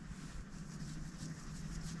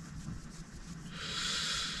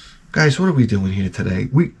 Guys, what are we doing here today?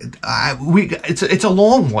 It's a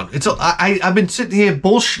long one. I've been sitting here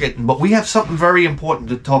bullshitting, but we have something very important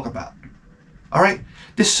to talk about. All right?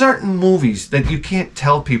 There's certain movies that you can't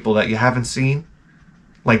tell people that you haven't seen,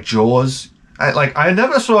 like Jaws. I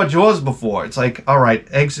never saw Jaws before. It's like, all right,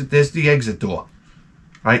 exit. There's the exit door. All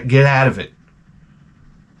right, get out of it.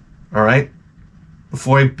 All right,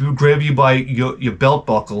 before I grab you by your belt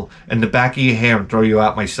buckle and the back of your hair and throw you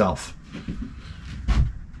out myself.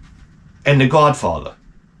 And The Godfather.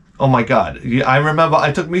 Oh my God, I remember.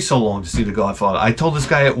 It took me so long to see The Godfather. I told this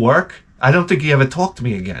guy at work, I don't think he ever talked to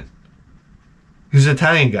me again. He was an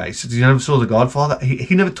Italian guy. He said, you never saw The Godfather?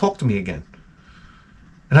 He never talked to me again.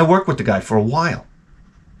 And I worked with the guy for a while.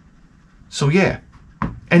 So yeah.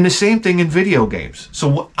 And the same thing in video games.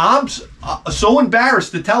 So I'm so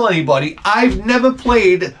embarrassed to tell anybody I've never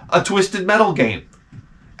played a Twisted Metal game.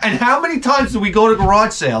 And how many times do we go to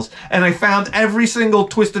garage sales and I found every single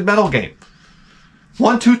Twisted Metal game?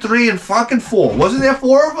 1, 2, 3, and fucking 4. Wasn't there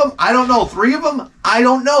 4 of them? I don't know. 3 of them? I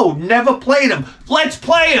don't know. Never played them. Let's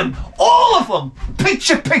play them. All of them.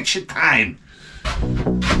 Picture time.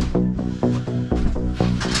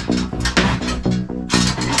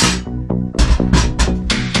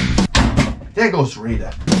 There goes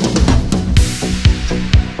Rita.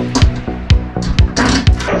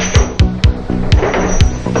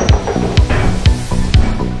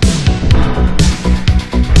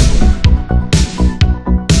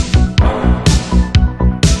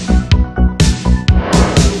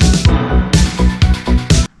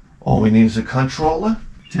 All we need is a controller.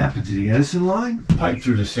 Tap into the Edison line. Pipe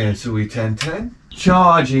through the Sansui 1010.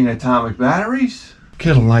 Charging atomic batteries.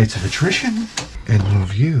 Kill the lights of attrition. And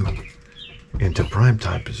move you into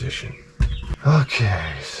primetime position.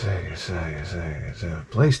 Okay, Sega,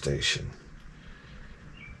 PlayStation.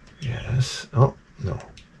 Yes. Oh, no.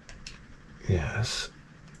 Yes.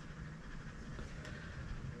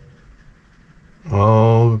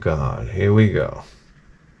 Oh, God. Here we go.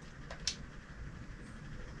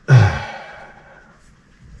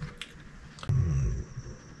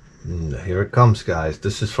 Here it comes, guys.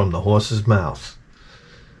 This is from the horse's mouth.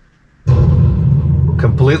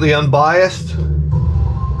 Completely unbiased.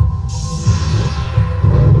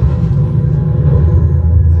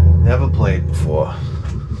 Never played before.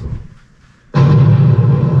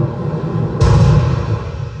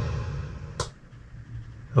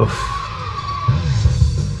 Oof.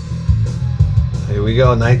 Here we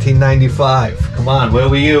go, 1995. Come on, where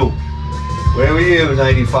were you? Where were you,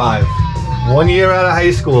 95? 1 year out of high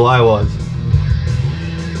school, I was.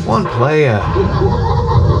 One player.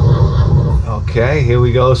 Okay, here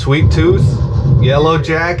we go. Sweet Tooth, Yellow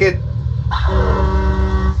Jacket,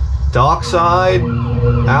 Dark Side,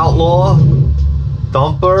 Outlaw,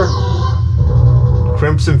 Thumper,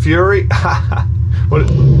 Crimson Fury. What?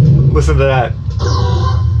 Listen to that.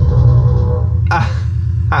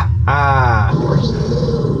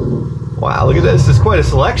 Wow, look at this. This is quite a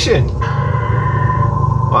selection.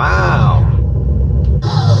 Wow.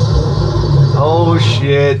 Oh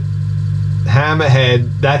shit.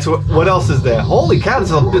 Hammerhead. That's what else is there? Holy cow,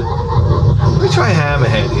 there's a bit. Let me try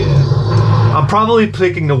Hammerhead here. I'm probably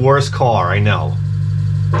picking the worst car, I know.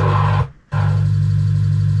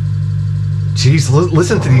 Jeez,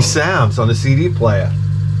 listen to these sounds on the CD player.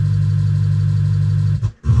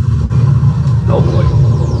 Oh boy.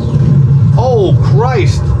 Oh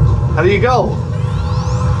Christ. How do you go?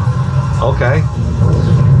 Okay.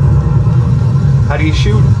 How do you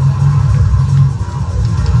shoot?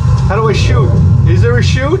 How do I shoot? Is there a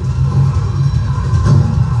shoot?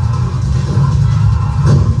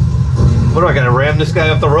 What, am I gonna ram this guy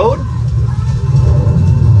up the road?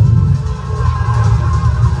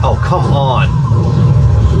 Oh, come on.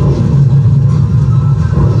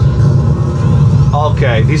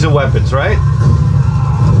 Okay, these are weapons, right?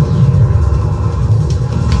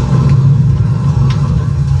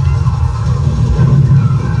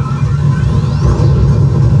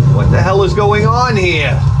 What the hell is going on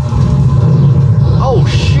here? Oh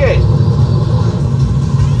shit! shit.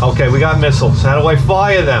 Okay, we got missiles. How do I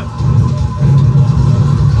fire them?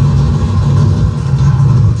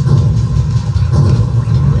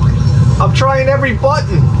 I'm trying every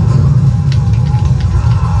button.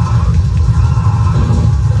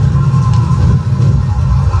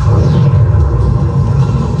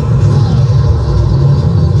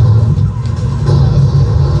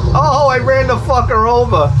 Oh, I ran the fucker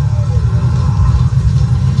over.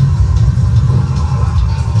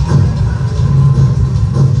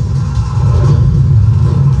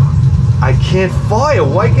 I can't fire.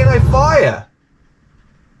 Why can't I fire?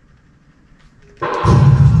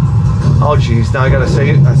 Oh geez, now I got a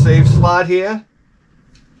save slot here.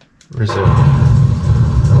 Where is it?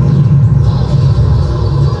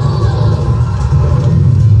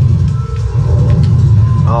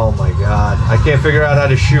 Oh my god, I can't figure out how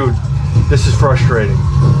to shoot. This is frustrating.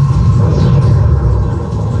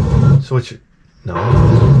 Switch it. No.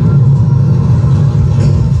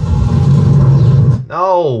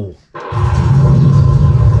 No.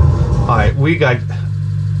 Alright, we got...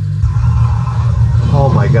 Oh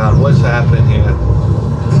my god, what's happening here?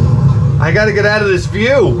 I gotta get out of this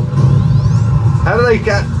view! How did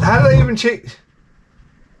I even change?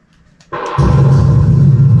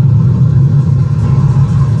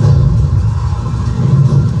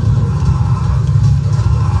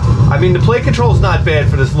 I mean, the play control's not bad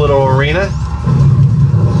for this little arena.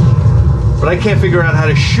 But I can't figure out how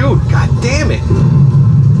to shoot. God damn it!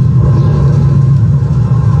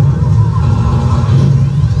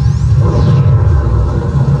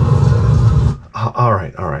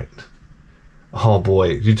 Alright, alright. Oh boy,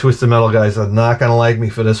 you Twisted Metal guys are not gonna like me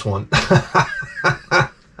for this one.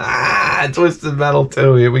 Twisted Metal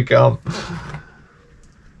 2, here we come.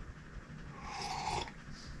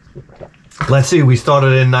 Let's see, we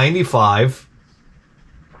started in 95.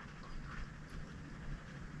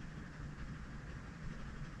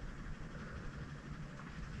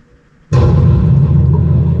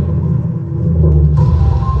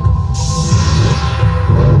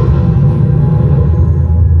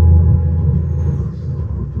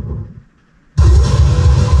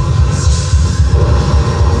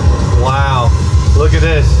 Look at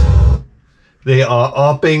this. They are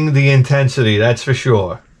upping the intensity, that's for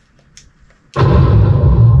sure. Start.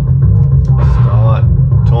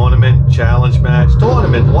 Tournament, challenge match.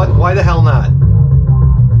 Tournament, what? Why the hell not?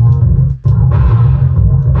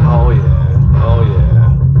 Oh yeah, oh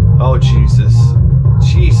yeah. Oh Jesus.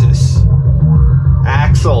 Jesus.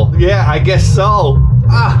 Axel, yeah, I guess so.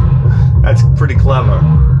 Ah, that's pretty clever.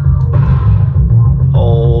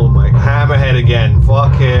 Oh my, Hammerhead again,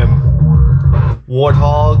 fuck him.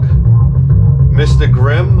 Warthog, Mr.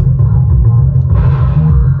 Grimm,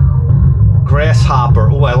 Grasshopper.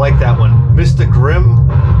 Oh, I like that one. Mr. Grimm,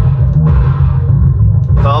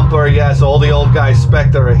 Thumper. Yes, all the old guys.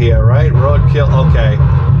 Spectre are here, right? Roadkill. Okay,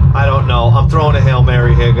 I don't know. I'm throwing a Hail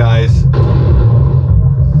Mary here, guys.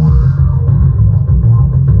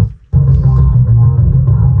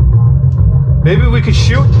 Maybe we could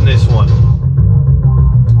shoot in this one.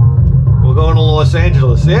 We're going to Los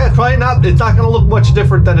Angeles. Yeah, it's probably not. It's not going to look much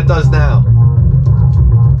different than it does now.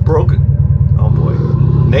 Broken. Oh boy.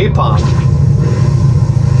 Napalm.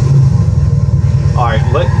 All right,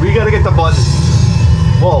 we got to get the button.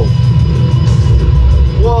 Whoa.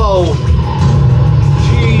 Whoa.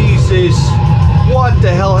 Jesus. What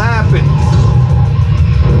the hell happened?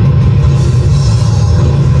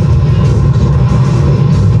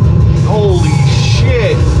 Holy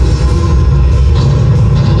shit.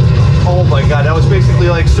 Oh my god, that was basically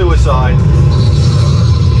like suicide.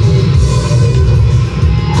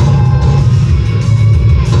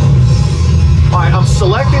 Alright, I'm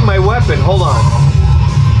selecting my weapon. Hold on.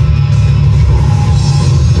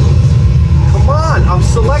 Come on, I'm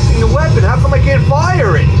selecting the weapon. How come I can't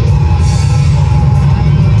fire it?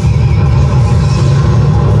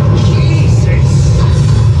 Jesus.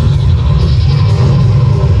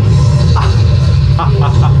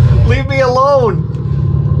 Leave me alone.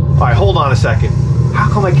 Alright, hold on a second. How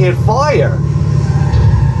come I can't fire?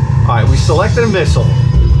 Alright, we selected a missile.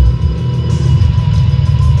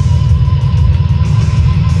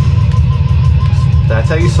 That's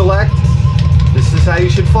how you select? This is how you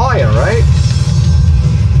should fire, right?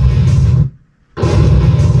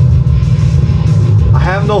 I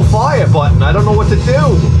have no fire button. I don't know what to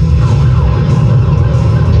do.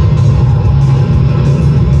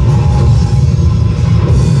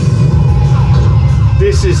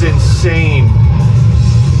 This is insane.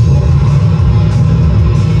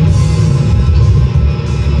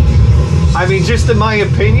 I mean, just in my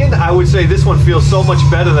opinion, I would say this one feels so much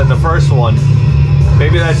better than the first one.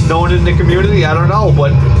 Maybe that's known in the community, I don't know,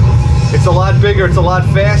 but it's a lot bigger, it's a lot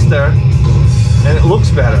faster, and it looks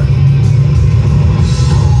better.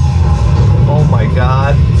 Oh my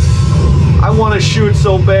God. I want to shoot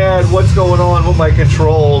so bad. What's going on with my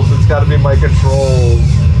controls? It's got to be my controls.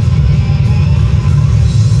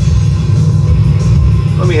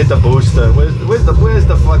 Let me hit the booster. Where's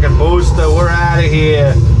the fucking booster? We're out of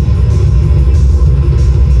here.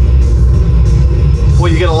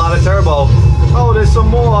 Well, you get a lot of turbo. Oh, there's some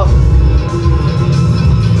more.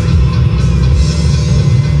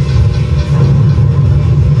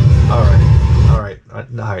 All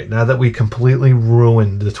right. Now that we completely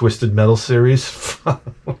ruined the Twisted Metal series, I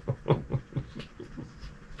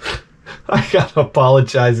gotta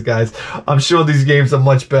apologize, guys. I'm sure these games are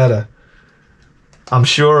much better. I'm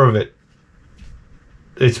sure of it.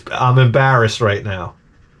 I'm embarrassed right now.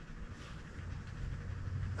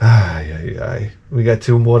 Ay. We got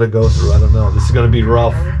 2 more to go through. I don't know. This is gonna be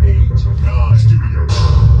rough.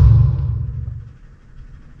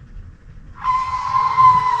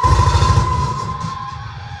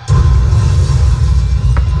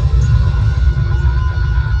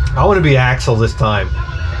 I want to be Axel this time.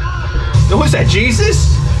 Was that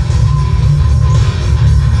Jesus?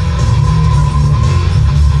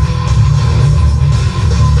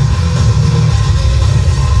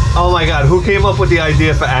 Oh my God, who came up with the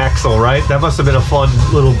idea for Axel, right? That must have been a fun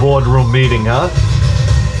little boardroom meeting, huh?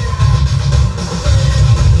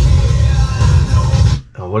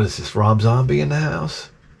 Oh, what is this, Rob Zombie in the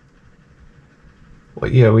house?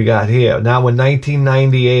 What year we got here? Now we're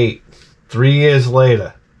 1998. 3 years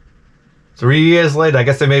later. 3 years later. I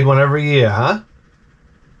guess they made one every year, huh?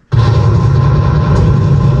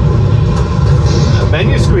 The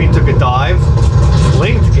menu screen took a dive.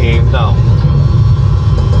 Linked game, no.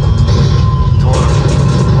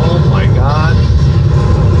 Oh my God.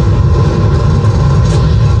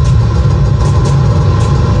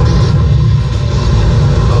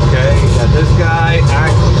 Okay, got this guy.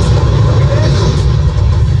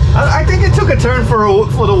 I think it took a turn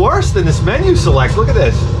for the worse than this menu select. Look at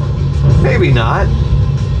this. Maybe not.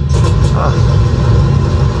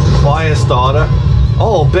 Fire starter.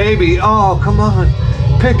 Oh, baby. Oh, come on.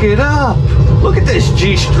 Pick it up. Look at this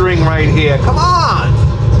G-string right here. Come on.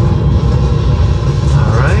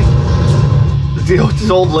 All right. This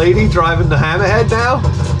old lady driving the Hammerhead now?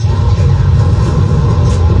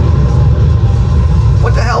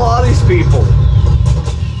 What the hell are these people?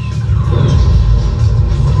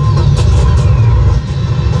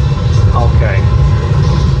 Okay.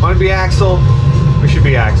 Want to be Axel? We should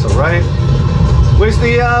be Axel, right? Where's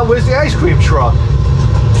the ice cream truck?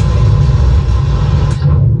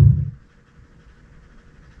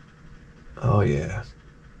 Oh yeah.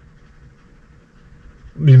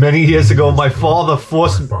 Many years ago, my father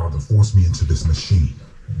forced me into this machine.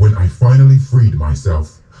 When I finally freed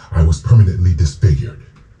myself, I was permanently disfigured.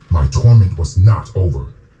 My torment was not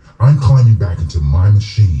over. I'm climbing back into my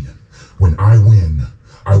machine. When I win,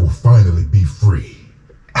 I will finally be free.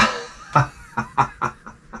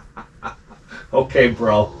 Okay,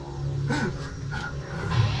 bro.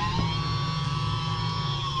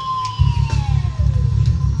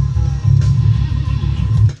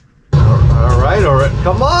 All right.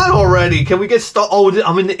 Come on already. Can we get started? Oh,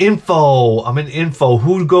 I'm in info.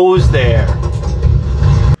 Who goes there?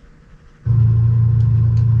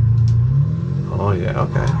 Oh, yeah,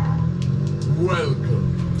 okay.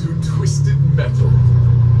 Welcome to Twisted Metal.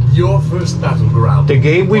 Your first battleground. The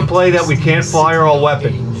game we play that we can't fire our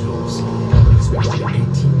weapon. Angels. It's been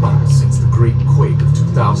 18 months since the great quake of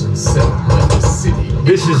 2007 left the city.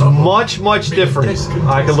 This is much different.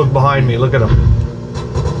 I can look behind me. Look at him.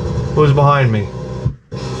 Who's behind me?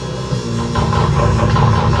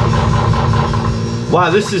 Wow,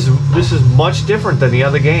 this is much different than the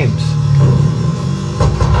other games.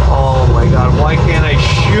 Oh my God, why can't I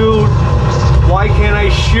shoot? Why can't I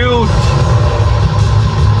shoot?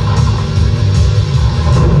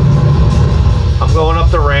 I'm going up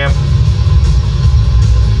the ramp.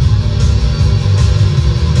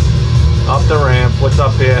 Up the ramp. What's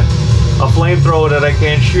up here? A flamethrower that I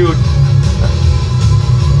can't shoot.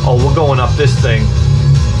 Oh, we're going up this thing.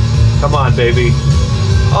 Come on, baby.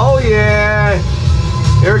 Oh, yeah.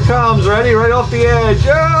 Here it comes. Ready? Right off the edge.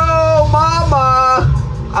 Oh, mama.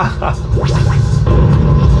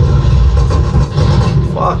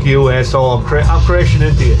 Fuck you, asshole. I'm crashing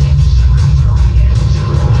into you.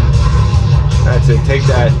 That's it. Take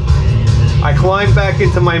that. I climbed back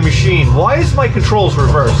into my machine. Why is my controls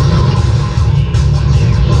reversed?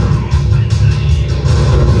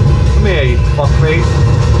 Come here, you fuckface.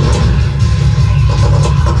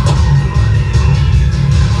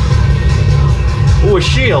 Ooh,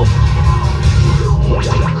 feel?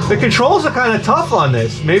 The controls are kind of tough on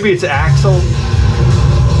this. Maybe it's Axel.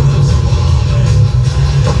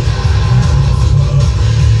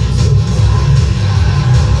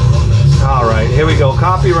 All right, here we go.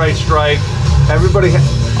 Copyright strike. Everybody.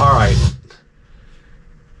 All right.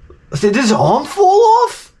 Did his arm fall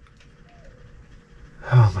off?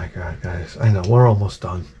 Oh my God, guys! I know we're almost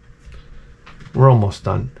done. We're almost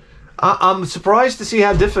done. I'm surprised to see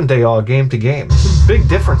how different they are game to game. Big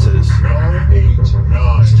differences.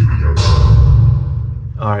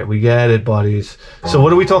 All right, we get it, buddies. So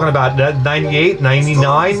what are we talking about? 98,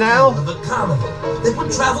 99 now? Of a carnival that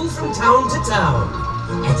would travel from town to town.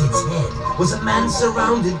 At its head was a man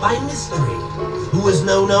surrounded by mystery, who was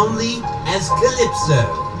known only as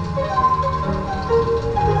Calypso.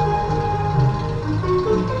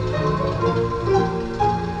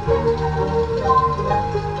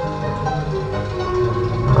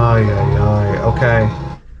 Okay.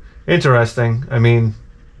 Interesting. I mean,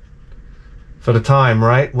 for the time,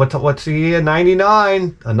 right? What's the year?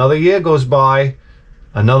 99. Another year goes by.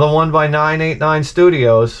 Another one by 989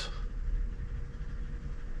 Studios.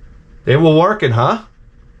 They were working, huh?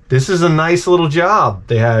 This is a nice little job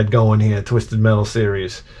they had going here, Twisted Metal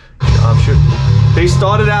series. I'm sure they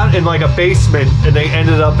started out in like a basement and they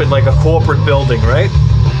ended up in like a corporate building, right?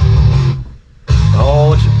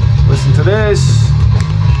 Oh, listen to this.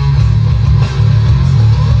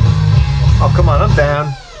 Oh, come on, I'm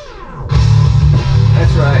down.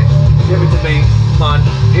 That's right. Give it to me. Come on.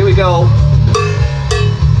 Here we go.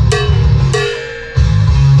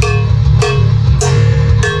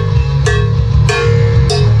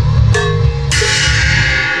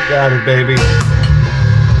 Got it, baby.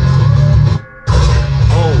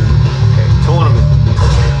 Oh, okay. Tournament.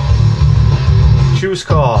 Choose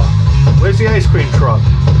car. Where's the ice cream truck?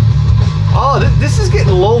 Oh, this is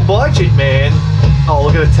getting low budget, man. Oh,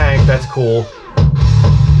 look at the tank. That's cool.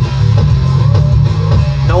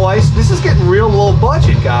 No ice. This is getting real low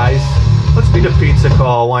budget, guys. Let's be the pizza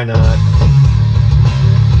car. Why not?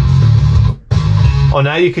 Oh,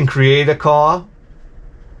 now you can create a car.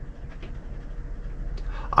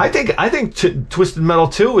 I think Twisted Metal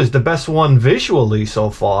 2 is the best one visually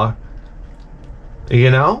so far.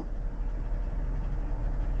 You know?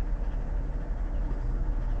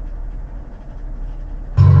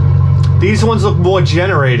 These ones look more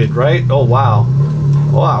generated, right? Oh, wow.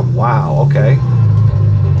 Oh, wow, okay.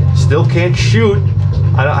 Still can't shoot.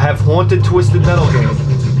 I have haunted Twisted Metal game.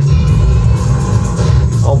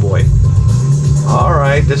 Oh, boy.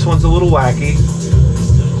 Alright, this one's a little wacky.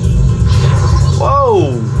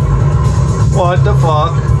 Whoa! What the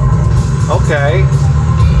fuck? Okay.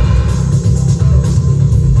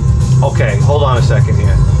 Okay, hold on a second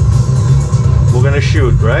here. We're gonna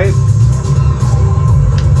shoot, right?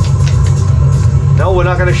 No, we're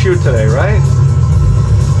not gonna shoot today, right?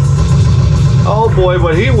 Oh boy,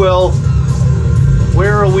 but he will.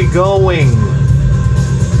 Where are we going?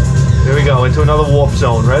 Here we go, into another warp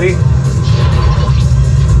zone. Ready?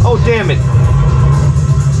 Oh, damn it.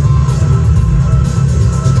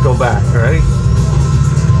 Let's go back. Ready?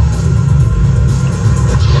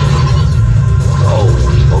 Oh,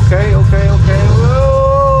 okay.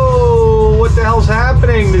 Whoa! What the hell's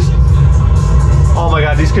happening? This. Oh my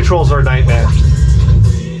God, these controls are a nightmare.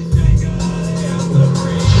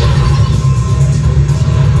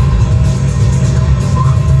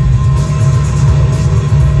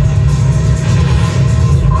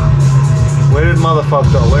 Where did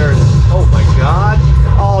motherfucker go? Where is it? Oh my God.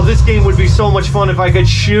 Oh, this game would be so much fun if I could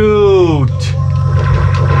shoot.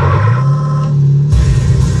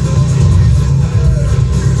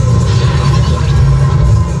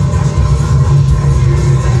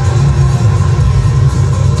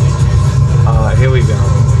 Here we go.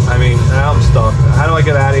 I mean, now I'm stuck. How do I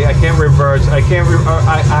get out of here? I can't reverse. I can't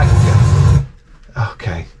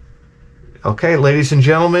Okay. Okay, ladies and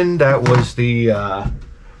gentlemen, that was the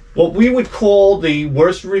what we would call the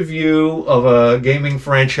worst review of a gaming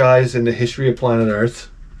franchise in the history of planet Earth.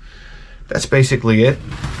 That's basically it.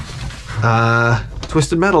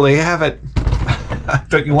 Twisted Metal, there you have it.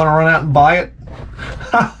 Don't you want to run out and buy it?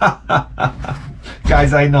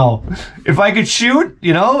 Guys, I know. If I could shoot,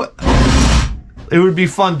 you know, it would be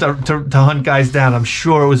fun to hunt guys down. I'm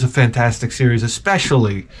sure it was a fantastic series,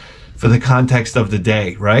 especially for the context of the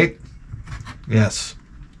day, right? Yes.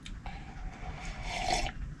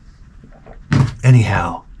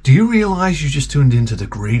 Anyhow, do you realize you just tuned into the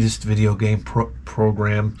greatest video game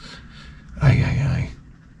program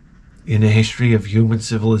in the history of human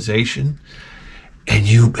civilization? And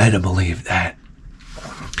you better believe that.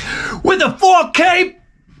 With a 4K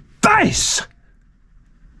base!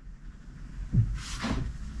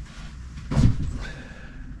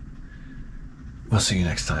 We'll see you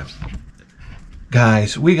next time.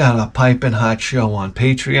 Guys, we got a piping hot show on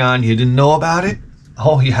Patreon. You didn't know about it?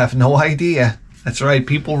 Oh, you have no idea. That's right.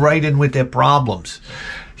 People write in with their problems.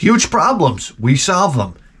 Huge problems. We solve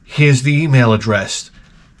them. Here's the email address.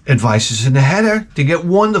 Advice is in the header to get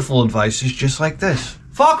wonderful advices just like this.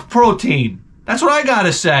 Fuck protein. That's what I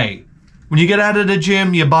gotta say. When you get out of the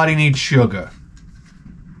gym, your body needs sugar.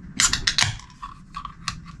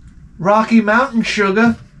 Rocky Mountain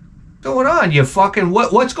sugar? What's going on? You fucking...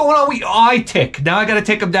 What's going on with your eye tick? Now I gotta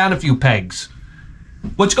take them down a few pegs.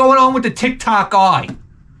 What's going on with the Tik Tok eye?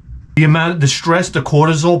 The amount of the stress, the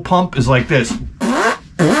cortisol pump is like this.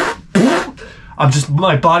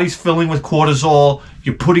 My body's filling with cortisol.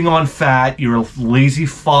 You're putting on fat. You're a lazy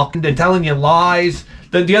fuck. They're telling you lies.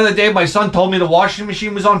 The other day, my son told me the washing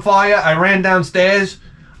machine was on fire. I ran downstairs.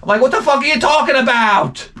 I'm like, what the fuck are you talking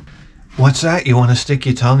about? What's that? You want to stick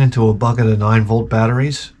your tongue into a bucket of 9-volt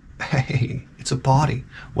batteries? Hey, it's a party.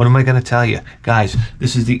 What am I going to tell you? Guys,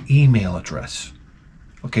 this is the email address.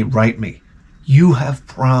 Okay, write me. You have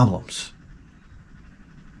problems.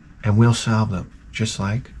 And we'll solve them. Just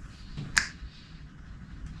like...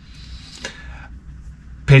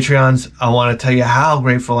 Patreons, I want to tell you how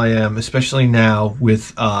grateful I am, especially now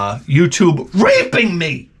with YouTube raping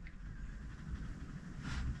me.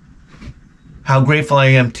 How grateful I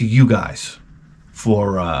am to you guys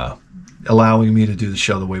for allowing me to do the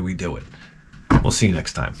show the way we do it. We'll see you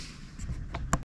next time.